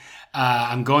headed.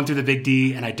 I'm going through the Big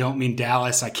D, and I don't mean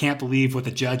Dallas. I can't believe what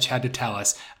the judge had to tell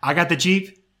us. I got the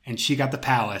Jeep, and she got the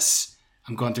Palace.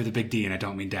 I'm going through the Big D, and I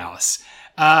don't mean Dallas.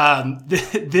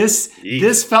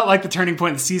 This felt like the turning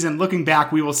point of the season. Looking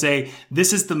back, we will say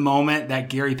this is the moment that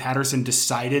Gary Patterson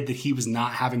decided that he was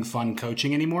not having fun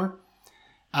coaching anymore.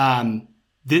 The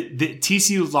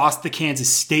TCU lost the Kansas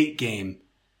State game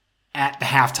at the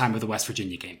halftime of the West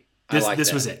Virginia game.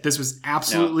 This was it. This was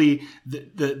absolutely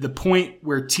the point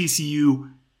where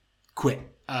TCU quit.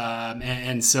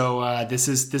 And so this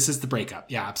is the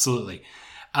breakup. Yeah, absolutely.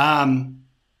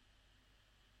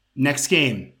 Next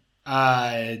game.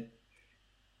 Yeah,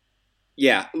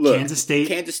 look, Kansas State.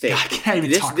 God, I can't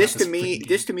even talk about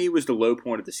this to me was the low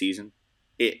point of the season.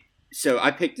 So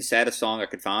I picked the saddest song I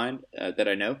could find that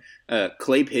I know.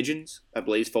 Clay Pigeons by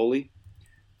Blaze Foley.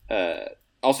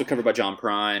 Also covered by John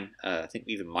Prine. I think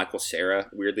even Michael Cera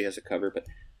weirdly has a cover. But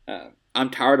I'm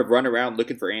tired of running around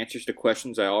looking for answers to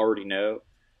questions I already know.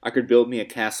 I could build me a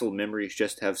castle of memories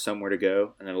just to have somewhere to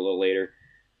go. And then a little later,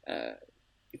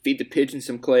 feed the pigeons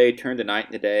some clay, turn the night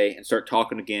into day, and start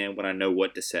talking again when I know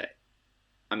what to say.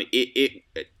 I mean,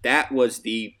 that was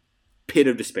the pit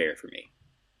of despair for me.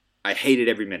 I hated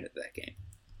every minute of that game.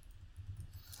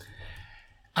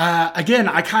 Again,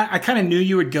 I kind of knew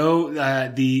you would go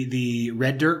the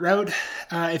red dirt road,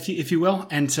 if you will,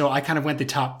 and so I kind of went the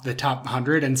top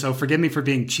 100. And so forgive me for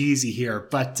being cheesy here,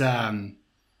 but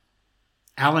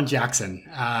Alan Jackson,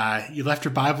 you left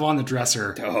your Bible on the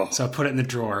dresser, so I put it in the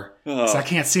drawer. So I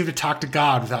can't seem to talk to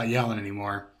God without yelling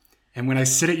anymore. And when I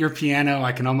sit at your piano,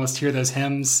 I can almost hear those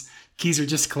hymns. Keys are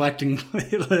just collecting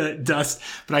dust,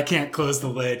 but I can't close the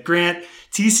lid. Grant,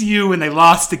 TCU, when they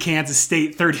lost to Kansas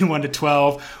State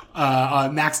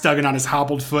 31-12, Max Duggan on his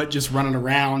hobbled foot just running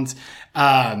around.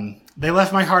 They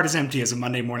left my heart as empty as a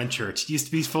Monday morning church. It used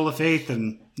to be full of faith,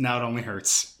 and now it only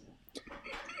hurts.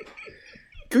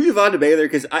 Can we move on to Baylor?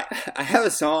 Because I have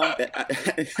a song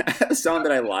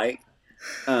that I like.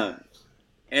 And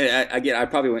I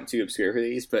probably went too obscure for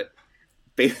these, but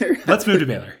Baylor. Let's move to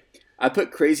Baylor. I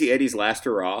put Crazy Eddie's Last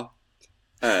Hurrah,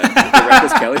 the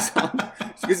Reckless Kelly song.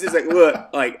 Because it's like, look,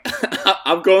 like,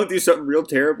 I'm going through something real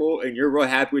terrible, and you're real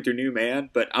happy with your new man,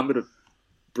 but I'm going to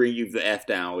bring you the F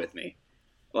down with me.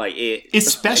 Like it,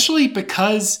 especially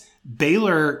because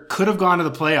Baylor could have gone to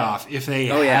the playoff if they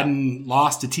hadn't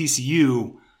lost to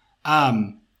TCU.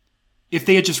 If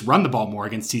they had just run the ball more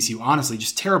against TCU, honestly,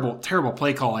 just terrible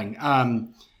play calling.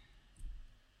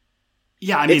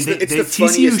 Yeah, I mean,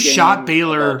 TCU shot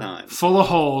Baylor full of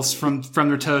holes from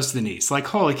their toes to the knees. Like,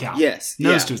 holy cow. Yes.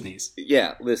 Nose to his knees.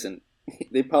 Yeah, listen,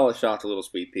 they polished off the little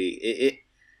sweet pea.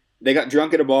 They got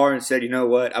drunk at a bar and said, you know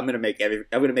what, I'm gonna make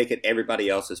it everybody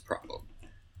else's problem.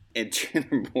 And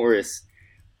Chandler Morris,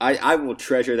 I will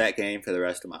treasure that game for the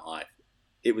rest of my life.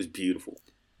 It was beautiful.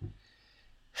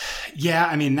 Yeah,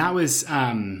 I mean, that was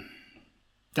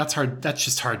that's hard. That's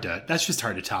just hard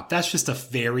to top. That's just a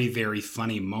very, very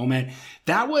funny moment.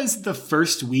 That was the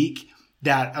first week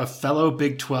that a fellow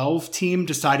Big 12 team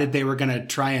decided they were going to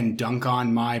try and dunk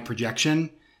on my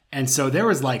projection. And so there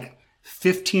was like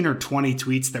 15 or 20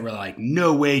 tweets that were like,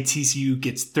 no way TCU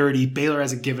gets 30. Baylor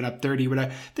hasn't given up 30.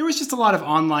 Whatever. There was just a lot of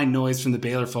online noise from the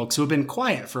Baylor folks who have been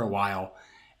quiet for a while.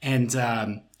 And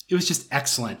it was just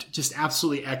excellent, just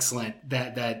absolutely excellent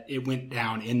that it went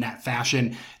down in that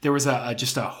fashion. There was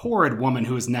just a horrid woman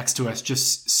who was next to us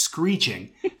just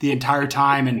screeching the entire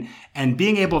time, and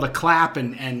being able to clap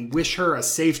and wish her a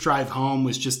safe drive home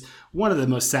was just one of the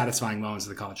most satisfying moments of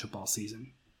the college football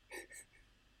season.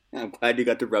 I'm glad you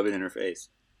got to rub it in her face.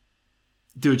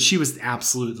 Dude, she was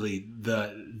absolutely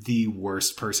the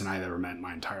worst person I've ever met in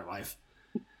my entire life.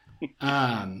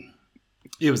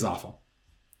 It was awful.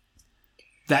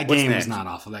 That game was not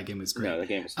awful. That game was great. No, the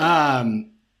game was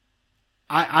fun.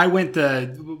 I went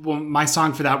my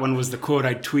song for that one was the quote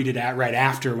I tweeted at right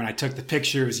after when I took the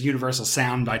picture. It was Universal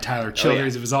Sound by Tyler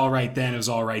Childers. Oh, yeah. It was all right then. It was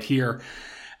all right here.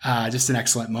 Just an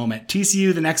excellent moment.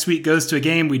 TCU the next week goes to a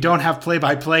game we don't have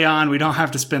play-by-play on. We don't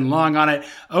have to spend long on it.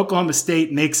 Oklahoma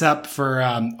State makes up for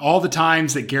all the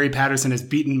times that Gary Patterson has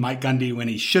beaten Mike Gundy when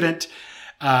he shouldn't.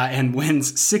 And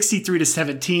wins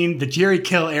 63-17. The Jerry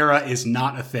Kill era is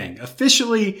not a thing.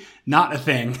 Officially not a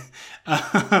thing.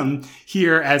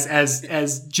 Here,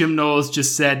 as Jim Knowles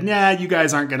just said, nah, you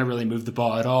guys aren't going to really move the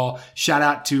ball at all. Shout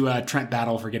out to Trent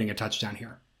Battle for getting a touchdown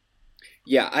here.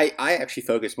 Yeah, I actually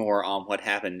focused more on what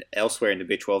happened elsewhere in the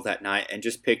Big 12 that night and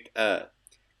just picked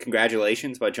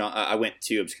Congratulations by John. I went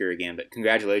too obscure again, but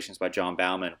Congratulations by John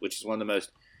Bauman, which is one of the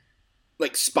most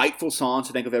spiteful songs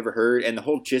I think I've ever heard, and the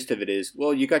whole gist of it is,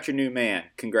 well, you got your new man,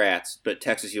 congrats, but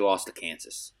Texas, you lost to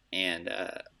Kansas, and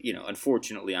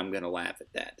unfortunately, I'm gonna laugh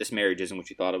at that. This marriage isn't what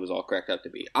you thought it was all cracked up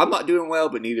to be. I'm not doing well,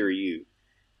 but neither are you,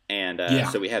 and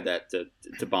so we have that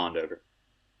to bond over.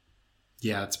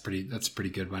 Yeah, that's a pretty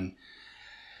good one.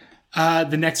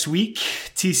 The next week,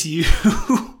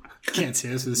 TCU can't say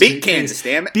this with a beat Kansas,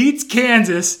 damn it, beats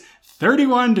Kansas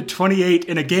 31-28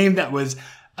 in a game that was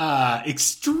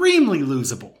extremely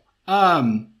losable.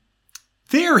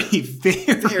 Very,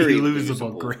 very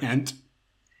losable, Grant.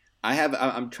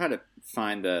 I'm trying to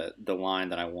find the line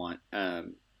that I want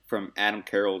from Adam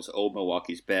Carroll's Old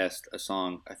Milwaukee's Best, a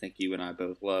song I think you and I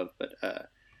both love. But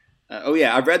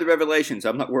I've read the Revelations.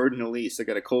 I'm not worried in the least. I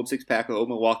got a cold 6-pack of Old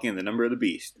Milwaukee and the Number of the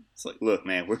Beast. It's like, look,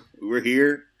 man, we're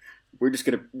here. We're just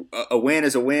gonna a win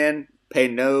is a win. Pay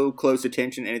no close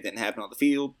attention to anything that happened on the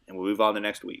field, and we'll move on the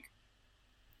next week.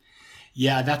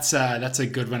 Yeah, that's a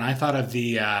good one. I thought of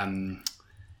the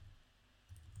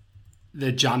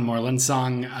John Moreland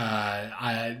song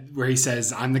where he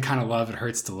says, "I'm the kind of love it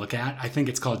hurts to look at." I think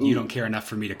it's called "You Don't Care Enough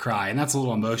for Me to Cry," and that's a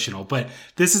little emotional. But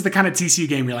this is the kind of TCU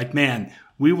game where you're like, man,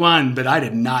 we won, but I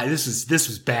did not. This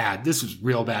was bad. This was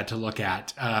real bad to look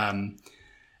at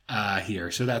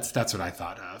here. So that's what I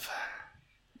thought of.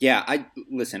 Yeah, I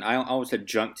always said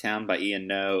Junktown by Ian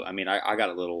No. I mean, I got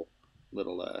a little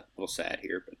sad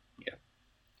here, but.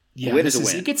 Yeah,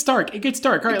 it gets dark.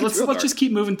 All right, let's just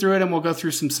keep moving through it, and we'll go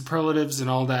through some superlatives and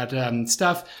all that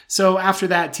stuff. So after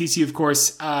that, TCU, of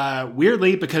course,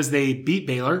 weirdly, because they beat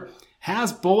Baylor,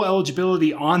 has bowl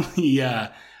eligibility on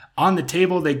the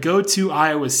table. They go to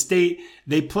Iowa State.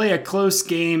 They play a close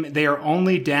game. They are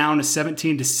only down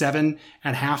 17-7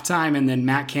 at halftime, and then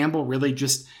Matt Campbell really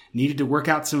just needed to work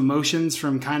out some emotions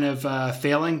from kind of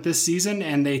failing this season,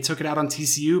 and they took it out on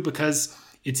TCU because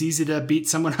it's easy to beat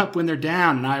someone up when they're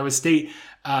down. And Iowa State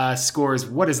scores,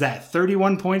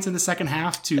 31 points in the second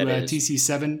half to TCU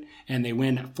 7, and they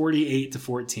win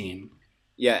 48-14.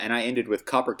 Yeah, and I ended with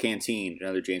Copper Canteen,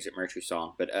 another James McMurtry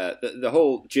song. But the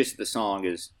whole gist of the song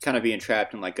is kind of being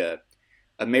trapped in like a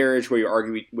marriage where you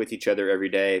argue with each other every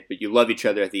day, but you love each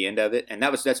other at the end of it. And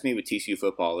that's me with TCU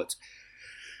football. It's,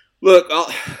 look,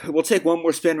 we'll take one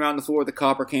more spin around the floor with the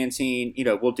Copper Canteen.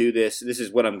 We'll do this. This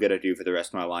is what I'm going to do for the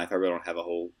rest of my life. I really don't have a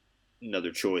whole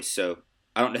another choice. So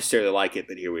I don't necessarily like it,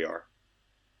 but here we are.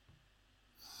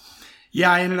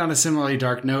 Yeah, I ended on a similarly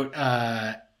dark note.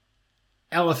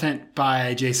 Elephant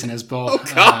by Jason Isbell. Oh,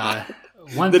 God.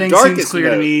 One thing seems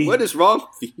clear to me. What is wrong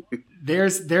with you?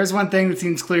 There's one thing that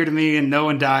seems clear to me, and no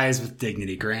one dies with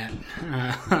dignity, Grant.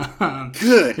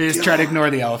 Good. They just try to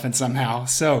ignore the elephant somehow.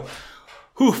 So,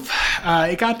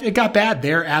 it got bad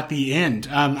there at the end.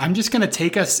 I'm just going to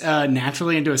take us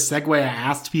naturally into a segue. I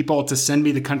asked people to send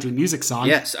me the country music song.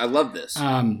 Yes, I love this.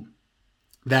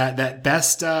 That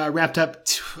best wrapped up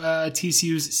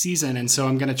TCU's season, and so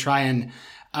I'm going to try and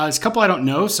there's a couple I don't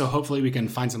know, so hopefully we can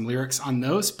find some lyrics on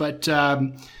those. But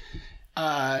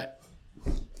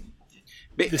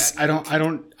this I don't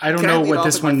know what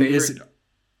this one is.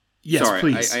 Yes, sorry,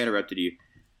 please. I interrupted you.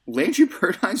 Landry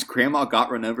Burdine's grandma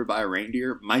got run over by a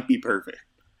reindeer might be perfect.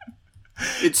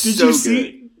 It's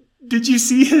good. Did you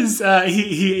see his?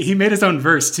 He made his own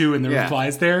verse too in the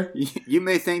replies there. You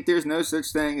may think there's no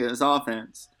such thing as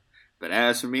offense, but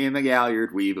as for me and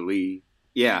McGalliard, we believe.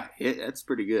 Yeah, that's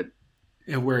pretty good.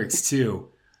 It works too.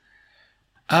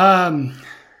 Okay,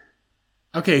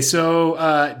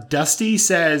 so Dusty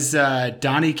says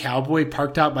Donnie Cowboy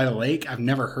parked out by the lake. I've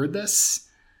never heard this.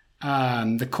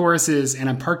 The chorus is, and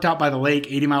I'm parked out by the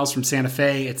lake 80 miles from Santa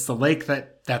Fe. It's the lake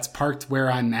that's parked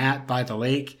where I'm at by the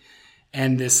lake.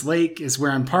 And this lake is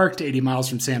where I'm parked 80 miles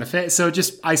from Santa Fe. So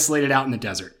just isolated out in the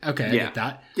desert. Okay, I get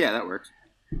that. Yeah, that works.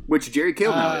 Which Jerry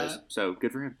Kill now is, so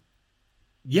good for him.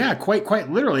 Yeah, quite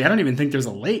literally. I don't even think there's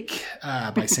a lake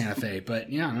by Santa Fe,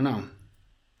 but yeah, I don't know.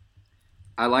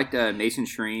 I liked Nathan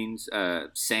Shreen's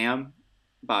Sam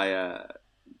by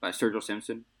Sturgill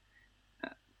Simpson.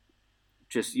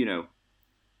 Just, a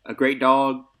great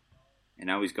dog, and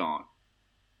now he's gone.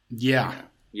 Yeah.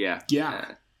 Yeah.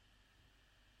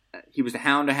 He was the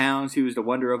hound of hounds. He was the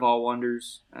wonder of all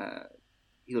wonders.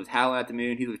 He lived howling at the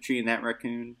moon. He lived treeing that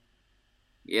raccoon.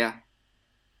 Yeah.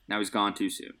 Now he's gone too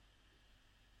soon.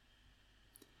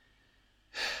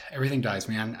 Everything dies,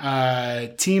 man.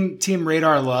 Team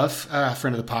Radar Love,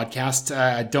 friend of the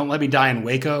podcast. Don't let me die in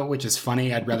Waco, which is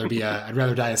funny. I'd rather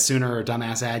die a Sooner or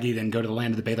dumbass Aggie than go to the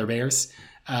land of the Baylor Bears.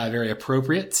 Very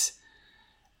appropriate.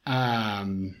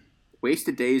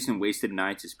 Wasted Days and Wasted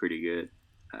Nights is pretty good.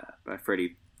 By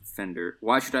Freddie Fender.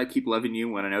 Why should I keep loving you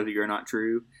when I know that you're not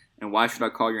true? And why should I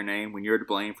call your name when you're to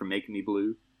blame for making me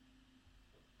blue?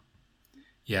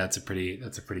 Yeah, that's a pretty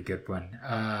good one.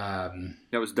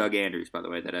 That was Doug Andrews, by the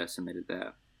way, that submitted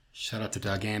that. Shout out to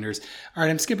Doug Andrews. All right,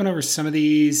 I'm skipping over some of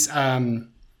these.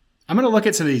 I'm going to look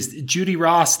at some of these. Judy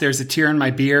Ross, There's a Tear in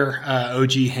My Beer.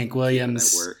 OG Hank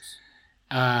Williams. That works.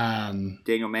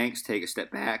 Daniel Manx, Take a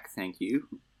Step Back. Thank you.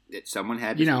 Someone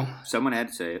had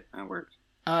to say it. That works.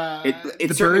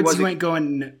 The Birds, you ain't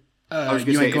going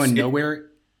nowhere.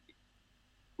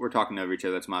 We're talking over each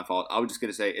other. That's my fault. I was just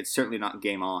going to say it's certainly not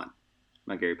Game On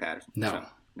by Gary Patterson. No,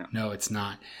 it's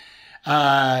not.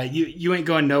 You Ain't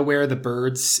Going Nowhere. The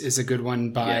Birds is a good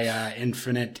one by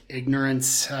Infinite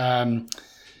Ignorance. Kyle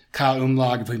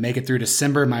Umlaug, If We Make It Through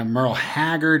December, by Merle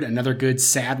Haggard. Another good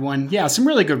sad one. Yeah, some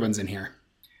really good ones in here.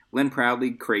 Lynn Proudly,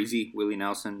 Crazy, Willie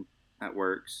Nelson. That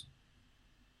works.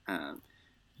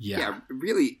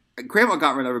 Really, Grandma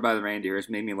Got Run Over by the Reindeer has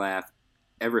made me laugh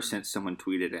ever since someone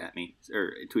tweeted at me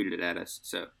or tweeted it at us.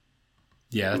 So,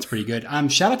 yeah, that's pretty good.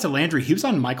 Shout out to Landry. He was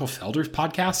on Michael Felder's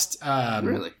podcast.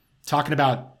 Really? Talking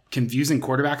about confusing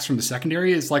quarterbacks from the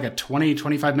secondary. Is like a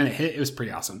 20-25 minute hit. It was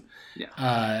pretty awesome. Yeah.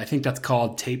 I think that's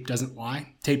called Tape Don't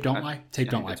Lie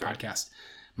podcast. Right.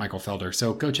 Michael Felder.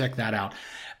 So go check that out.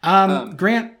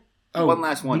 Grant. One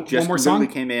last one. Just one more song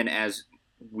came in as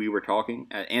we were talking.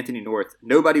 Anthony North,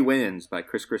 Nobody Wins by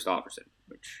Chris Christopherson.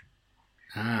 Which,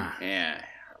 yeah, that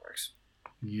works.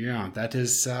 Yeah, that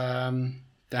is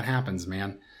that happens,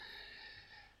 man.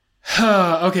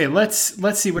 Okay, let's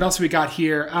see what else we got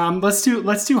here. Let's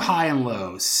do high and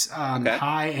lows. Okay.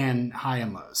 High and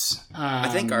lows. I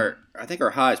think our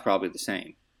high is probably the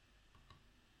same.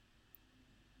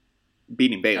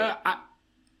 Beating Baylor.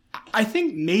 I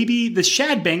think maybe the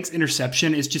Shad Banks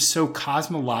interception is just so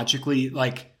cosmologically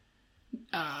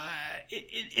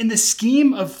in the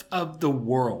scheme of the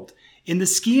world, in the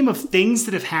scheme of things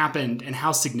that have happened and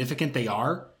how significant they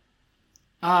are.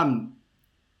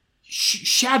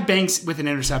 Shad Banks with an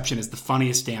interception is the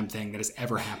funniest damn thing that has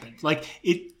ever happened.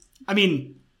 I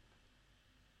mean,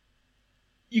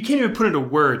 you can't even put into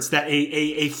words that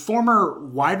a former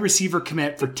wide receiver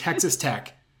commit for Texas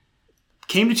Tech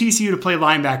came to TCU to play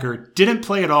linebacker, didn't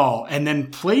play at all, and then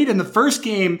played in the first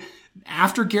game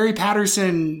after Gary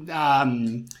Patterson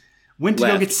went to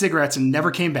go get cigarettes and never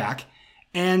came back.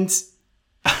 And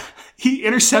he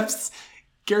intercepts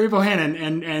Gary Bohannon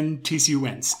and TCU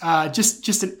wins.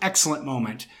 Just an excellent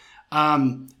moment.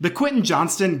 The Quentin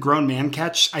Johnston grown man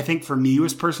catch, I think for me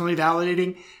was personally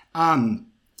validating.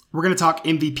 We're going to talk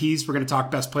MVPs. We're going to talk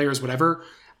best players, whatever.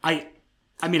 I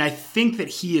think that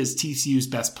he is TCU's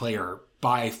best player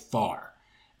by far.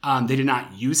 They did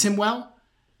not use him well,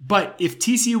 but if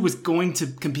TCU was going to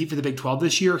compete for the Big 12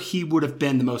 this year, he would have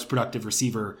been the most productive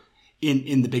receiver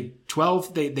in the Big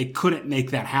 12. They couldn't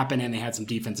make that happen, and they had some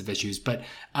defensive issues. But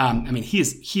he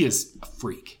is a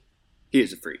freak. He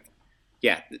is a freak.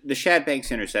 Yeah, the Shad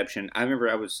Banks interception. I remember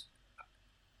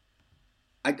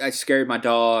I scared my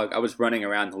dog. I was running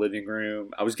around the living room.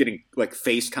 I was getting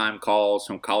FaceTime calls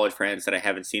from college friends that I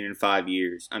haven't seen in 5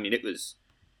 years. I mean, it was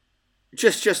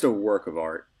Just a work of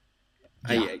art.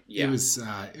 Yeah. It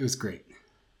was great.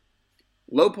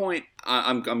 Low point,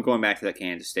 I'm going back to that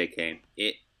Kansas State game.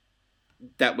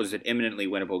 That was an eminently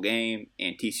winnable game,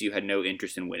 and TCU had no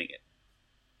interest in winning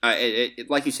it.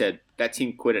 Like you said, that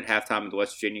team quit at halftime in the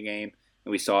West Virginia game,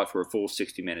 and we saw it for a full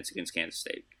 60 minutes against Kansas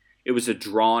State. It was a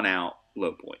drawn-out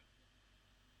low point.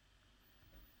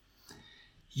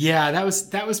 Yeah,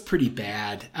 that was pretty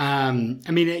bad. I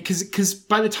mean, because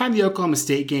by the time the Oklahoma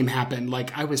State game happened,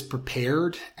 like, I was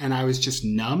prepared and I was just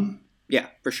numb. Yeah,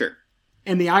 for sure.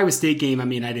 And the Iowa State game, I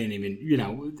mean, I didn't even,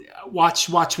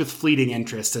 watch with fleeting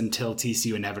interest until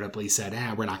TCU inevitably said,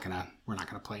 we're not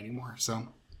gonna play anymore. So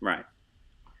right.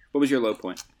 What was your low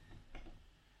point?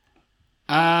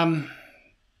 I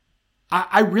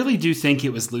really do think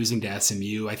it was losing to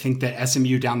SMU. I think that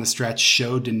SMU down the stretch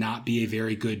showed to not be a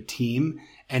very good team,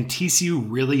 and TCU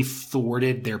really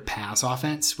thwarted their pass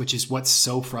offense, which is what's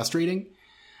so frustrating.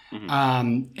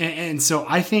 Mm-hmm. And so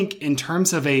I think in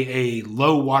terms of a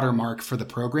low watermark for the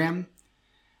program,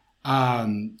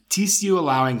 TCU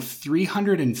allowing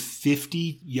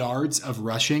 350 yards of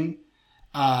rushing,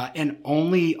 and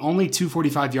only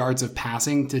 245 yards of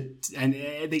passing and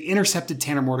they intercepted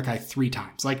Tanner Mordecai 3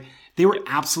 times. Like, they were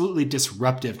absolutely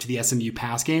disruptive to the SMU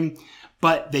pass game,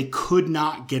 but they could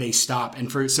not get a stop.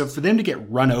 And for them to get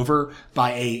run over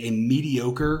by a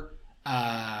mediocre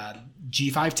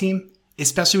G5 team,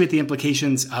 especially with the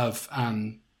implications of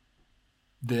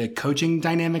the coaching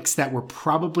dynamics that were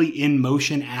probably in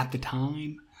motion at the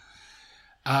time,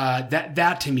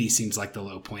 that to me seems like the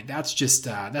low point. That's just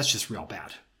real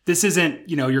bad. This isn't,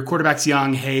 your quarterback's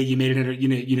young. Hey, you made it.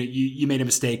 You made a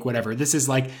mistake. Whatever. This is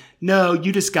like, no,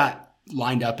 you just got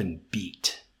lined up and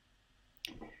beat.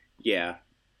 Yeah.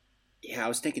 I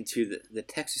was thinking too the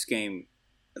Texas game.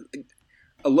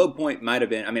 A low point might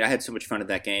have been. I mean, I had so much fun at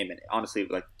that game, and honestly,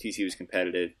 like, TCU was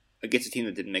competitive against a team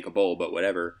that didn't make a bowl, but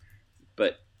whatever.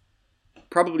 But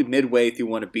probably midway through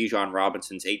one of Bijan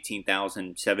Robinson's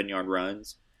 18,000 7-yard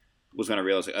runs was when I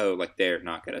realized, they're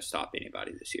not going to stop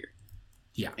anybody this year.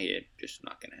 Yeah, it's just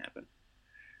not going to happen.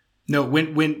 No,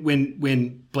 when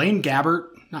Blaine Gabbert,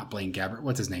 not Blaine Gabbert,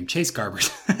 what's his name? Chase Garbers.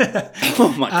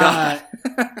 Oh my God.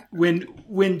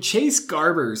 When Chase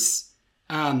Garbers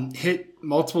hit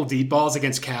multiple deep balls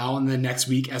against Cal, and the next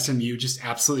week SMU just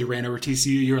absolutely ran over TCU,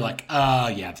 you were like,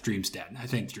 the dream's dead. I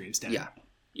think the dream's dead. Yeah.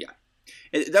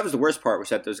 That was the worst part, was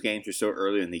that those games were so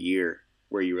early in the year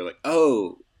where you were like,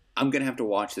 I'm going to have to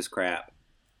watch this crap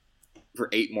for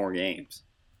 8 more games.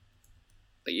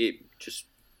 Like, it just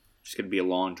going to be a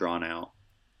long, drawn out,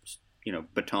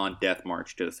 baton death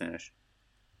march to the finish.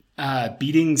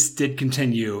 Beatings did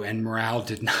continue, and morale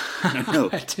did not. No,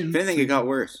 if anything, it got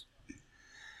worse.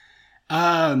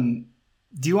 Do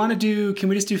you want to can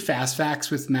we just do fast facts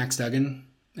with Max Duggan?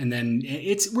 And then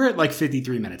we're at like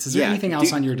 53 minutes. Is there anything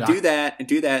else on your doc? Do that,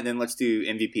 and then let's do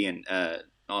MVP and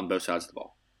on both sides of the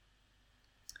ball.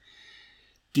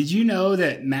 Did you know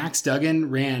that Max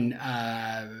Duggan ran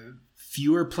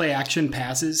fewer play action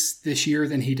passes this year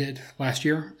than he did last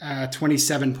year?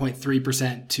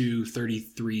 27.3% to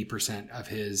 33% of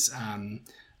his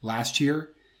last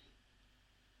year.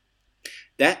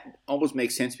 That almost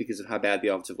makes sense because of how bad the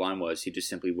offensive line was. He just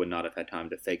simply would not have had time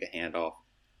to fake a handoff.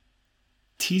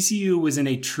 TCU was in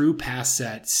a true pass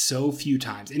set so few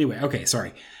times. Anyway, okay,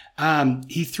 sorry.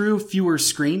 He threw fewer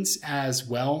screens as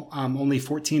well, only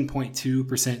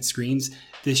 14.2% screens.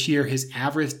 This year, his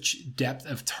average depth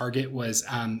of target was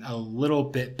a little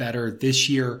bit better. This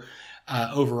year,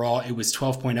 overall, it was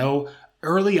 12.0.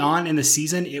 Early on in the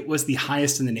season, it was the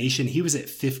highest in the nation. He was at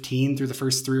 15 through the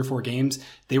first 3 or 4 games.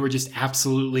 They were just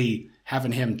absolutely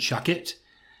having him chuck it.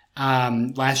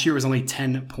 Last year was only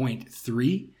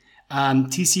 10.3.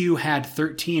 TCU had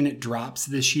 13 drops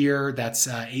this year. That's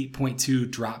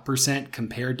 8.2 drop percent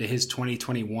compared to his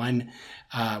 2021,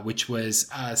 which was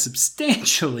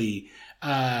substantially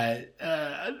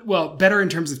better in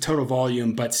terms of total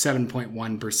volume, but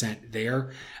 7.1%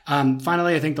 there.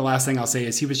 Finally, I think the last thing I'll say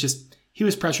is he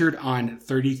was pressured on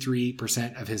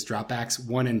 33% of his dropbacks,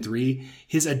 1 and 3.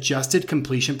 His adjusted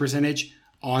completion percentage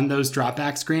on those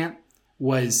dropbacks, Grant,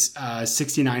 was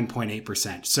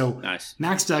 69.8%. So nice.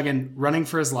 Max Duggan, running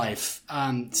for his life,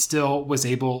 still was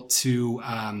able to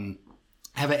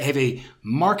have a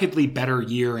markedly better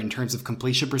year in terms of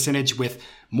completion percentage, with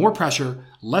more pressure,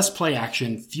 less play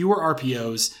action, fewer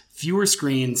RPOs, fewer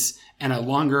screens, and a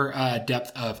longer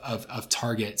depth of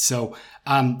target. So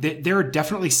there are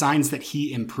definitely signs that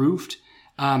he improved.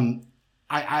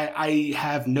 I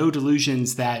have no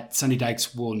delusions that Sonny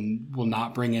Dykes will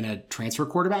not bring in a transfer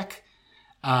quarterback.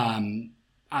 I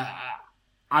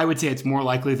I would say it's more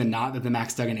likely than not that the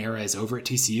Max Duggan era is over at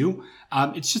TCU.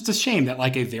 It's just a shame that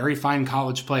like a very fine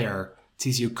college player,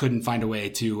 TCU couldn't find a way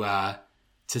to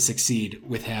succeed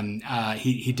with him.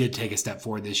 He did take a step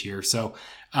forward this year. So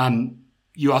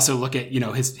you also look at,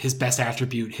 his best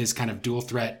attribute, his kind of dual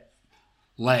threat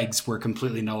legs were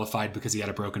completely nullified because he had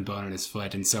a broken bone in his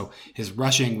foot. And so his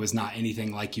rushing was not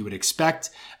anything like you would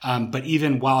expect. But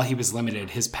even while he was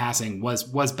limited, his passing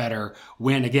was better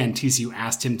when, again, TCU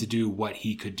asked him to do what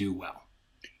he could do well.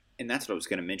 And that's what I was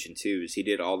going to mention too, is he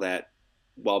did all that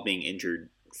while being injured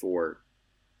for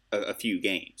a few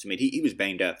games. I mean, he was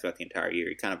banged up throughout the entire year.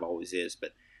 He kind of always is.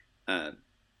 But I'm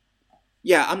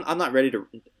not ready to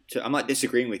I'm not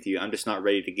disagreeing with you. I'm just not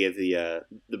ready to give the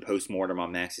postmortem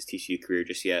on Max's TCU career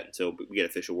just yet until we get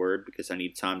official word, because I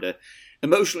need time to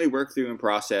emotionally work through and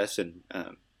process and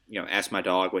ask my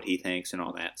dog what he thinks and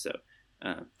all that. So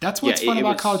that's what's fun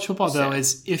about college football, though,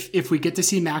 is if we get to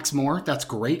see Max more, that's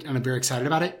great, and I'm very excited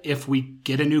about it. If we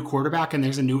get a new quarterback and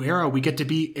there's a new era, we get to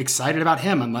be excited about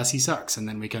him, unless he sucks, and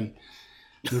then we can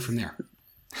move from there.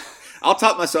 I'll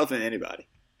talk myself into anybody.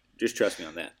 Just trust me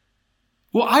on that.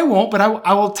 Well, I won't, but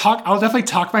I will talk. I'll definitely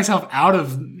talk myself out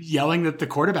of yelling that the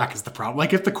quarterback is the problem.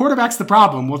 Like, if the quarterback's the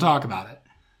problem, we'll talk about it.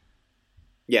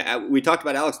 Yeah, we talked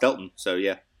about Alex Delton, so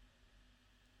yeah.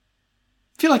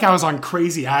 I feel like I was on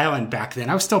Crazy Island back then.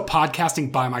 I was still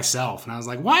podcasting by myself, and I was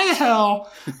like, why the hell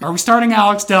are we starting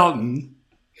Alex Delton?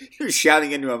 You were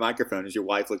shouting into a microphone as your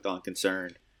wife looked on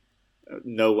concerned.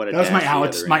 No one. That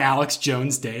was my Alex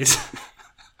Jones days.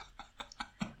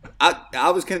 I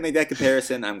was going to make that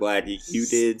comparison. I'm glad you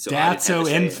did. So Statso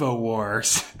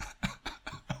InfoWars.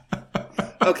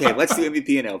 Okay, let's do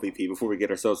MVP and LVP before we get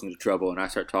ourselves into trouble and I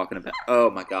start talking about... Oh,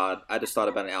 my God. I just thought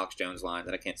about an Alex Jones line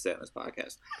that I can't say on this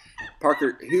podcast.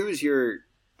 Parker, who is your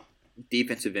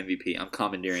defensive MVP? I'm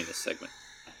commandeering this segment.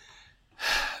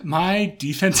 My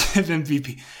defensive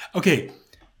MVP. Okay,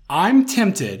 I'm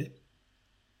tempted,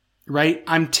 right?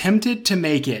 I'm tempted to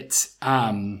make it...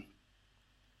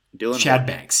 Chad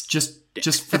Banks, just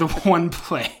for the one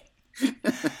play.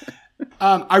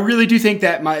 I really do think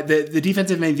that the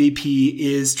defensive MVP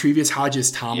is Tre'Vius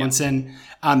Hodges-Tomlinson.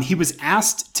 Yeah. He was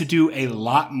asked to do a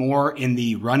lot more in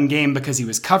the run game because he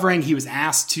was covering. He was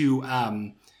asked to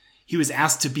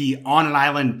be on an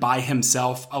island by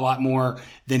himself a lot more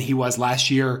than he was last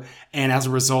year, and as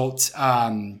a result,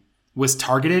 was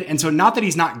targeted. And so, not that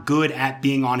he's not good at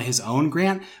being on his own,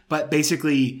 Grant, but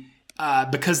basically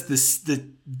because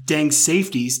the dang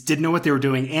safeties didn't know what they were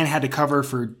doing and had to cover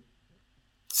for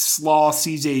slaw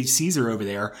CJ Caesar over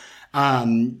there.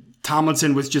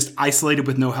 Tomlinson was just isolated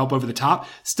with no help over the top.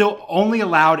 Still only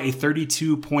allowed a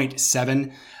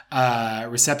 32.7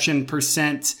 reception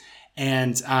percent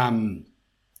and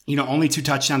only 2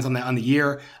 touchdowns on the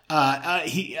year.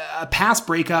 He pass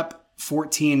breakup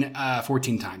 14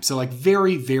 times. So like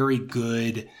very, very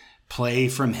good play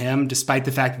from him, despite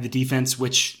the fact that the defense,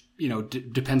 which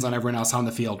depends on everyone else on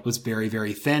the field, was very,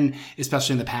 very thin,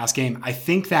 especially in the pass game. I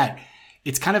think that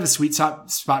it's kind of a sweet spot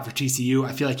for TCU.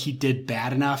 I feel like he did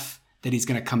bad enough that he's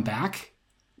going to come back.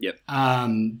 Yep.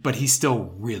 But he's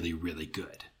still really, really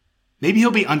good. Maybe he'll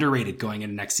be underrated going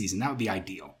into next season. That would be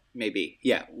ideal. Maybe.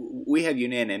 Yeah. We have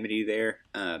unanimity there.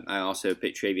 I also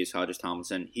picked Tre'Vius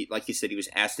Hodges-Tomlinson. Like you said, he was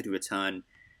asked to do a ton,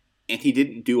 and he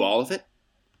didn't do all of it,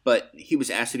 but he was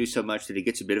asked to do so much that he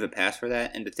gets a bit of a pass for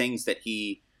that. And the things that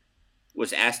he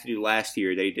was asked to do last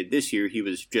year that he did this year, he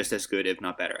was just as good, if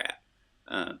not better at.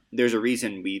 There's a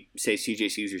reason we say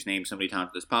CJ Caesar's name so many times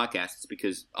on this podcast. It's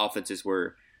because offenses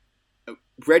were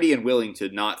ready and willing to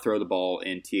not throw the ball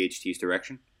in THT's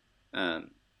direction. He's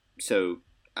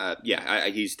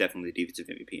definitely the defensive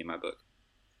MVP in my book.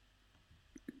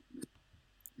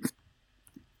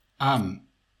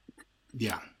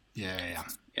 Yeah.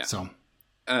 So,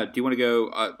 do you want to go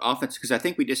offense? Because I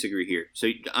think we disagree here. So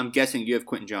I'm guessing you have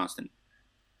Quentin Johnston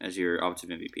as your offensive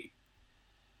MVP.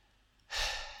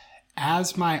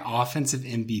 As my offensive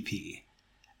MVP,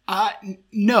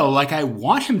 no. Like, I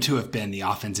want him to have been the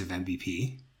offensive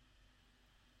MVP.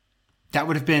 That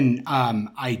would have been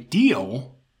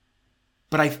ideal.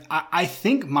 But I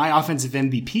think my offensive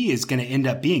MVP is going to end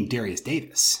up being Darius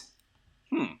Davis.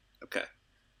 Okay.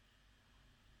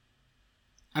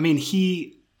 I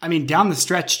mean, down the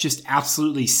stretch, just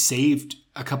absolutely saved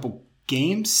a couple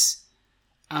games.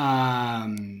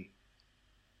 I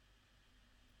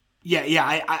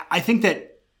think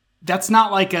that's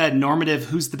not like a normative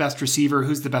who's the best receiver,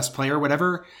 who's the best player,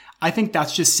 whatever. I think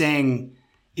that's just saying,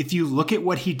 if you look at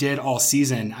what he did all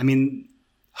season, I mean,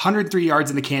 103 yards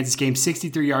in the Kansas game,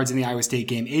 63 yards in the Iowa State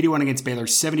game, 81 against Baylor,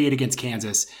 78 against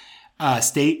Kansas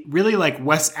State. Really, like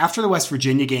after the West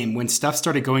Virginia game, when stuff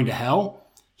started going to hell,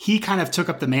 he kind of took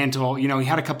up the mantle. You know, he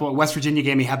had a couple of West Virginia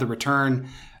game. He had the return.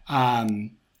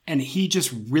 And he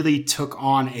just really took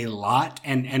on a lot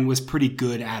and was pretty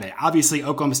good at it. Obviously,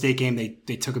 Oklahoma State game,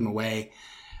 they took him away.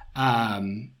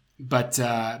 But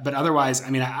otherwise,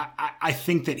 I mean, I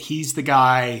think that he's the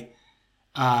guy,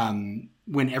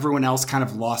 when everyone else kind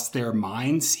of lost their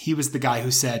minds, he was the guy who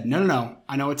said, no,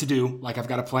 I know what to do. Like, I've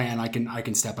got a plan. I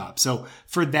can step up. So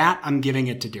for that, I'm giving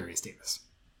it to Darius Davis.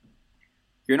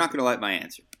 You're not going to like my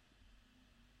answer.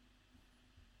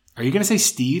 Are you going to say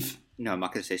Steve? No, I'm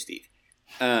not going to say Steve.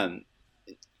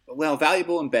 Well,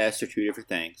 valuable and best are two different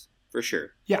things, for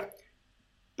sure. Yeah.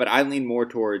 But I lean more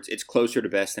towards it's closer to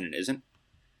best than it isn't.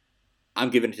 I'm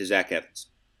giving it to Zach Evans.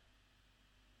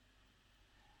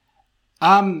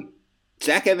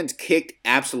 Zach Evans kicked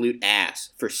absolute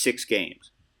ass for 6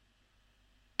 games.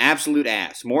 Absolute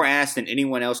ass. More ass than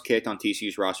anyone else kicked on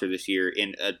TCU's roster this year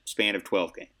in a span of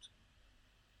 12 games.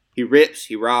 He rips.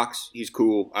 He rocks. He's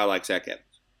cool. I like Zach Evans.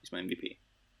 He's my MVP.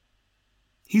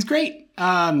 He's great.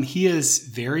 He is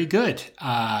very good.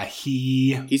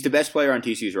 He's the best player on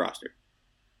TCU's roster.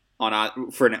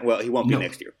 He won't be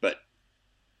next year, but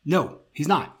no, he's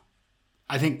not.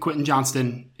 I think Quentin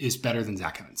Johnston is better than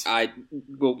Zach Evans.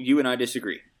 Well, you and I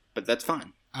disagree, but that's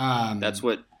fine. That's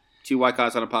what two white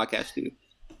guys on a podcast do.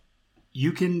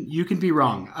 You can be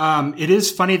wrong. It is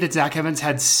funny that Zach Evans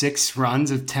had 6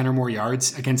 runs of 10 or more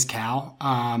yards against Cal,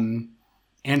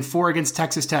 and 4 against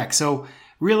Texas Tech. So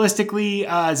realistically,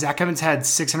 Zach Evans had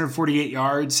 648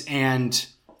 yards and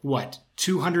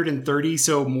 230.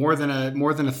 So more than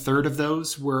a third of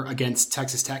those were against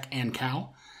Texas Tech and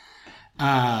Cal.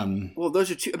 Well,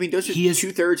 those are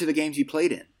 2/3 of the games he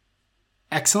played in.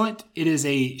 Excellent. It is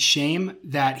a shame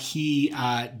that he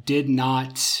did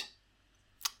not.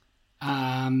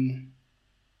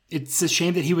 It's a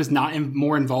shame that he was not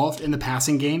more involved in the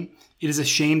passing game. It is a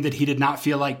shame that he did not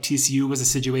feel like TCU was a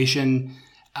situation.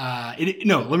 Let me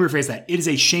rephrase that. It is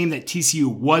a shame that TCU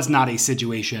was not a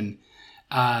situation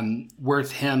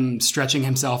worth him stretching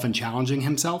himself and challenging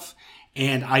himself.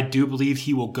 And I do believe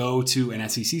he will go to an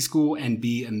SEC school and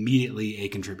be immediately a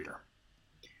contributor.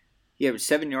 He averaged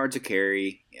 7 yards a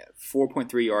carry,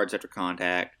 4.3 yards after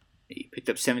contact. He picked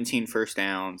up 17 first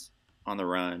downs on the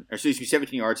run.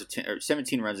 17 runs of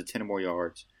 10 or more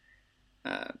yards.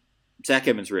 Zach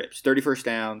Evans rips. 30 first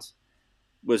downs.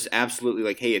 Was absolutely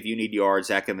like, hey, if you need yards,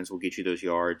 Zach Evans will get you those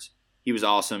yards. He was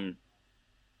awesome.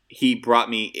 He brought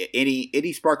me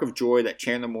any spark of joy that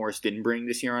Chandler Morris didn't bring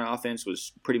this year on offense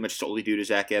was pretty much solely due to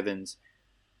Zach Evans.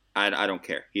 I don't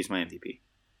care. He's my MVP.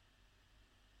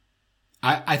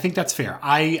 I think that's fair.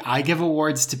 I give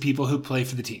awards to people who play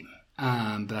for the team,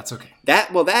 but that's okay.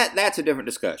 That's a different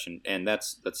discussion, and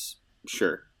that's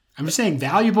sure. I'm just saying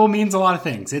valuable means a lot of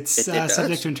things. It's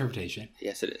subject to interpretation.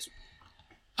 Yes, it is.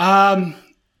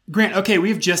 Grant, okay,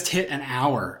 we've just hit an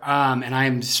hour, and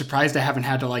I'm surprised I haven't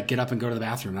had to get up and go to the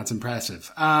bathroom. That's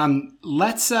impressive.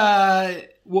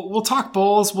 We'll talk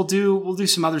bowls. We'll do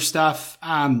some other stuff.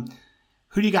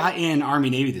 Who do you got in Army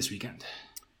Navy this weekend?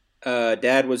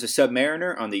 Dad was a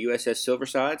submariner on the USS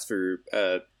Silversides for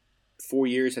 4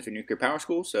 years after nuclear power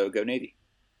school, so go Navy.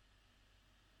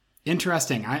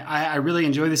 Interesting. I really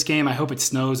enjoy this game. I hope it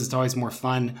snows. It's always more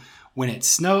fun when it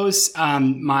snows.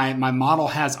 My model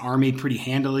has Army pretty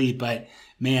handily, but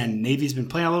man, Navy's been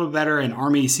playing a little better, and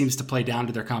Army seems to play down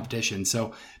to their competition.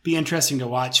 So be interesting to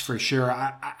watch for sure.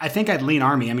 I think I'd lean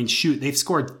Army. I mean, shoot, they've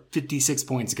scored 56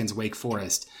 points against Wake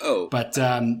Forest. Oh, but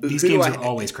these games are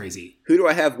always crazy. Who do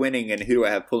I have winning, and who do I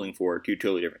have pulling for? Two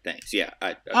totally different things. Yeah.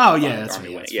 That's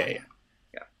Army winning. Yeah.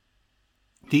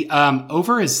 The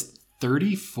over is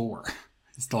 34.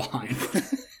 Is the line.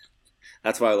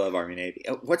 That's why I love Army Navy.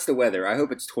 What's the weather? I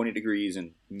hope it's 20 degrees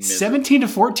and miserable. 17 to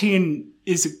 14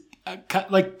 is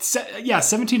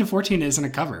 17 to 14 isn't a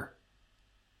cover,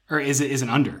 or is an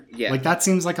under? Yeah, that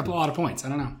seems like a lot of points. I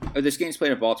don't know. Oh, this game's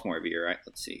played in Baltimore every year, right?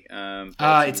 Let's see.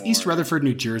 It's East Rutherford,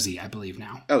 New Jersey, I believe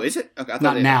now. Oh, is it? Okay,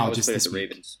 not now, just this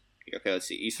week. Ravens. Okay, let's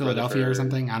see. East Philadelphia Rutherford. Or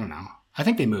something. I don't know. I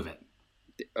think they move it.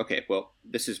 Okay, well,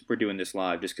 we're doing this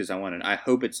live just because I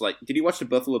hope it's like. Did you watch the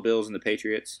Buffalo Bills and the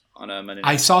Patriots on a Monday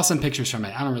night? I saw some pictures from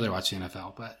it. I don't really watch the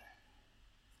NFL, but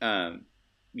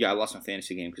yeah, I lost my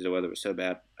fantasy game because the weather was so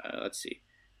bad. Let's see,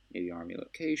 Navy Army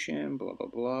location, blah blah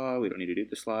blah. We don't need to do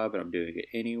this live, but I'm doing it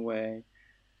anyway.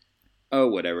 Oh,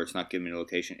 whatever. It's not giving me the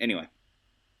location. Anyway,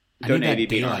 go Navy.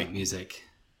 Beat Army music.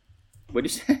 What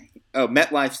did you say? Oh,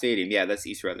 MetLife Stadium. Yeah, that's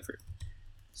East Rutherford.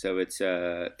 So it's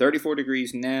 34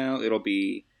 degrees now. It'll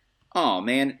be, oh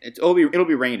man, it'll be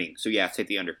raining. So yeah, take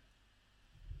the under.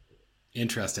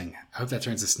 Interesting. I hope that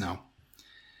turns to snow.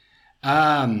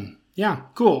 Yeah,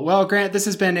 cool. Well, Grant, this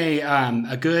has been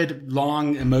a good,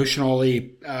 long,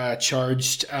 emotionally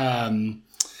charged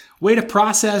way to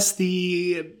process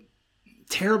the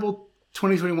terrible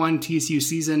 2021 TSU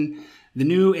season. The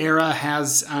new era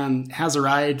has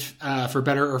arrived for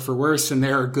better or for worse, and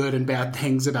there are good and bad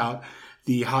things about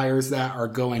the hires that are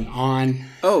going on.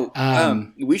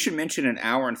 We should mention an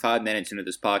hour and 5 minutes into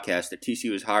this podcast that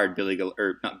TCU has hired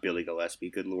not Billy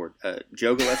Gillispie, good Lord,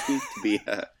 Joe Gillespie to be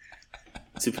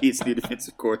its new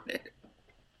defensive coordinator.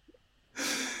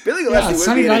 Billy Gillispie would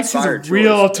Sonny be an Dykes is a inspired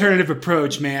real choice. alternative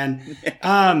approach, man.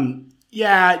 I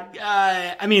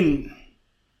mean,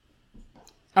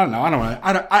 I don't know.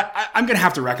 I'm going to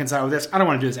have to reconcile with this. I don't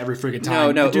want to do this every freaking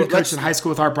time. No. The dude coached in high school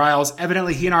with Art Briles.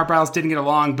 Evidently, he and Art Briles didn't get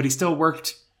along, but he still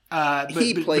worked. But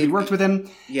he worked with him.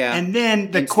 Yeah. And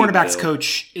then the cornerbacks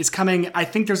coach is coming. I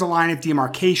think there's a line of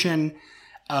demarcation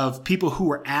of people who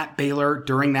were at Baylor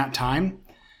during that time,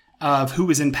 of who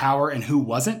was in power and who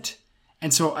wasn't.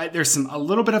 And so there's a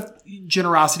little bit of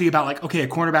generosity about like, okay, a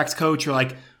cornerbacks coach, or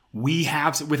like, we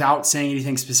have, without saying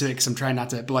anything specific, because I'm trying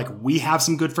not to, but like, we have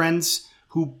some good friends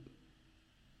who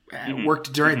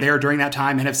worked during that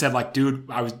time and have said like,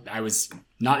 dude, I was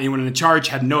not anyone in charge,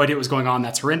 had no idea what was going on.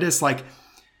 That's horrendous. Like,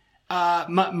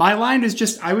 my line is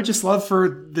just, I would just love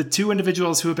for the two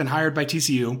individuals who have been hired by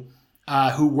TCU,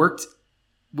 who worked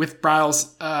with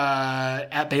Briles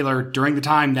at Baylor during the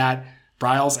time that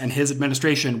Briles and his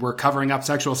administration were covering up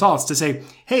sexual assaults, to say,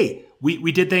 hey,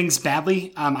 we did things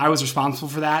badly. I was responsible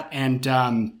for that. And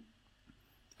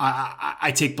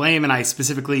I take blame, and I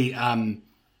specifically,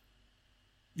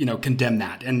 condemn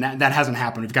that. And that hasn't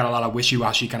happened. We've got a lot of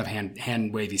wishy-washy kind of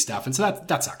hand wavy stuff. And so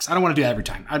that sucks. I don't want to do that every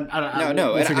time.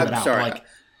 We'll figure that out. Sorry. Like,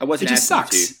 I wasn't it just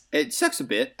asking sucks. you to. It sucks a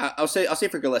bit. I'll say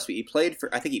for Gillespie,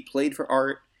 I think he played for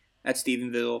Art at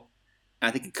Stephenville. I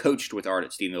think he coached with Art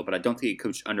at Stephenville, but I don't think he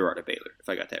coached under Art at Baylor, if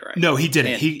I got that right. No, he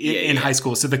didn't. In high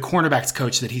school. So the cornerbacks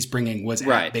coach that he's bringing was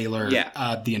at Baylor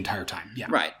the entire time. Yeah.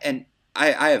 Right. And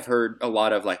I have heard a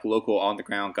lot of like local on the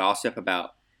ground gossip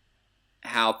about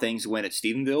how things went at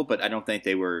Stephenville, but I don't think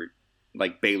they were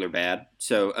like Baylor bad.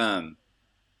 So, I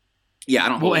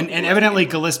don't. Well, and evidently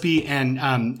Gillespie and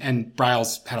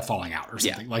Briles had a falling out or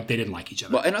something. Like they didn't like each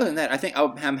other. Well, and other than that, I think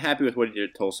I'm happy with what he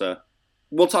did at Tulsa.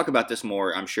 We'll talk about this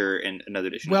more, I'm sure, in another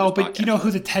edition. Well, of this but podcast. you know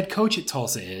who the head coach at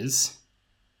Tulsa is?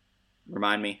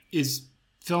 Remind me. Is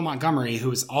Phil Montgomery,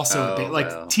 who is also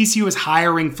TCU is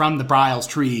hiring from the Briles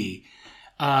tree,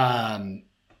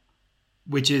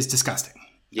 which is disgusting.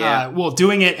 Yeah.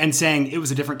 Doing it and saying it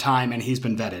was a different time and he's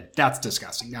been vetted. That's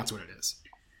disgusting. That's what it is.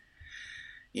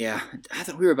 Yeah. I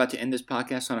thought we were about to end this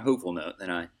podcast on a hopeful note,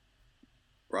 then I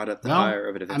brought up the hire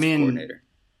of a defensive coordinator.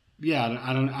 Yeah,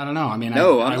 I don't know. I mean,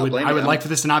 I would like for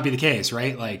this to not be the case,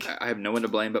 right? Like, I have no one to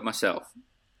blame but myself.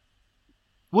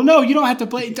 Well, no, you don't have to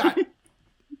blame.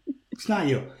 It's not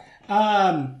you.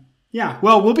 Yeah.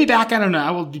 Well, we'll be back. I don't know. I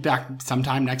will be back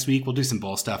sometime next week. We'll do some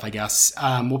bowl stuff, I guess.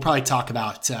 We'll probably talk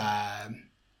about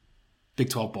Big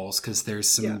 12 bowls, because there's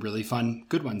some really fun,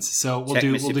 good ones. So we'll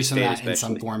do some of that in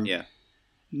some form. Yeah.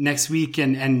 Next week,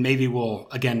 and maybe we'll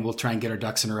try and get our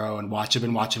ducks in a row and watch. I've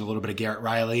been watching a little bit of Garrett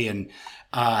Riley, and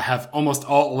have almost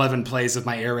all 11 plays of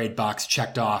my air raid box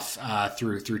checked off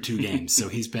through 2 games. So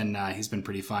he's been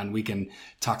pretty fun. We can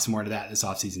talk some more to that this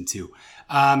offseason too.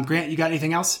 Grant, you got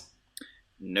anything else?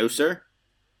 No, sir.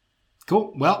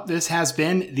 Cool. Well, this has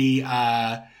been the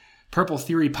Purple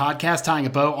Theory podcast, tying a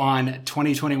bow on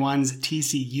 2021's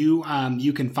TCU.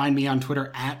 You can find me on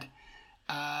Twitter at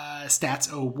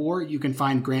StatsOWar. You can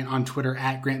find Grant on Twitter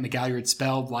at Grant McGalliard,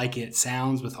 spelled like it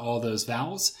sounds with all those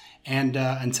vowels. And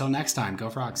until next time, go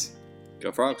Frogs.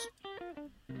 Go Frogs.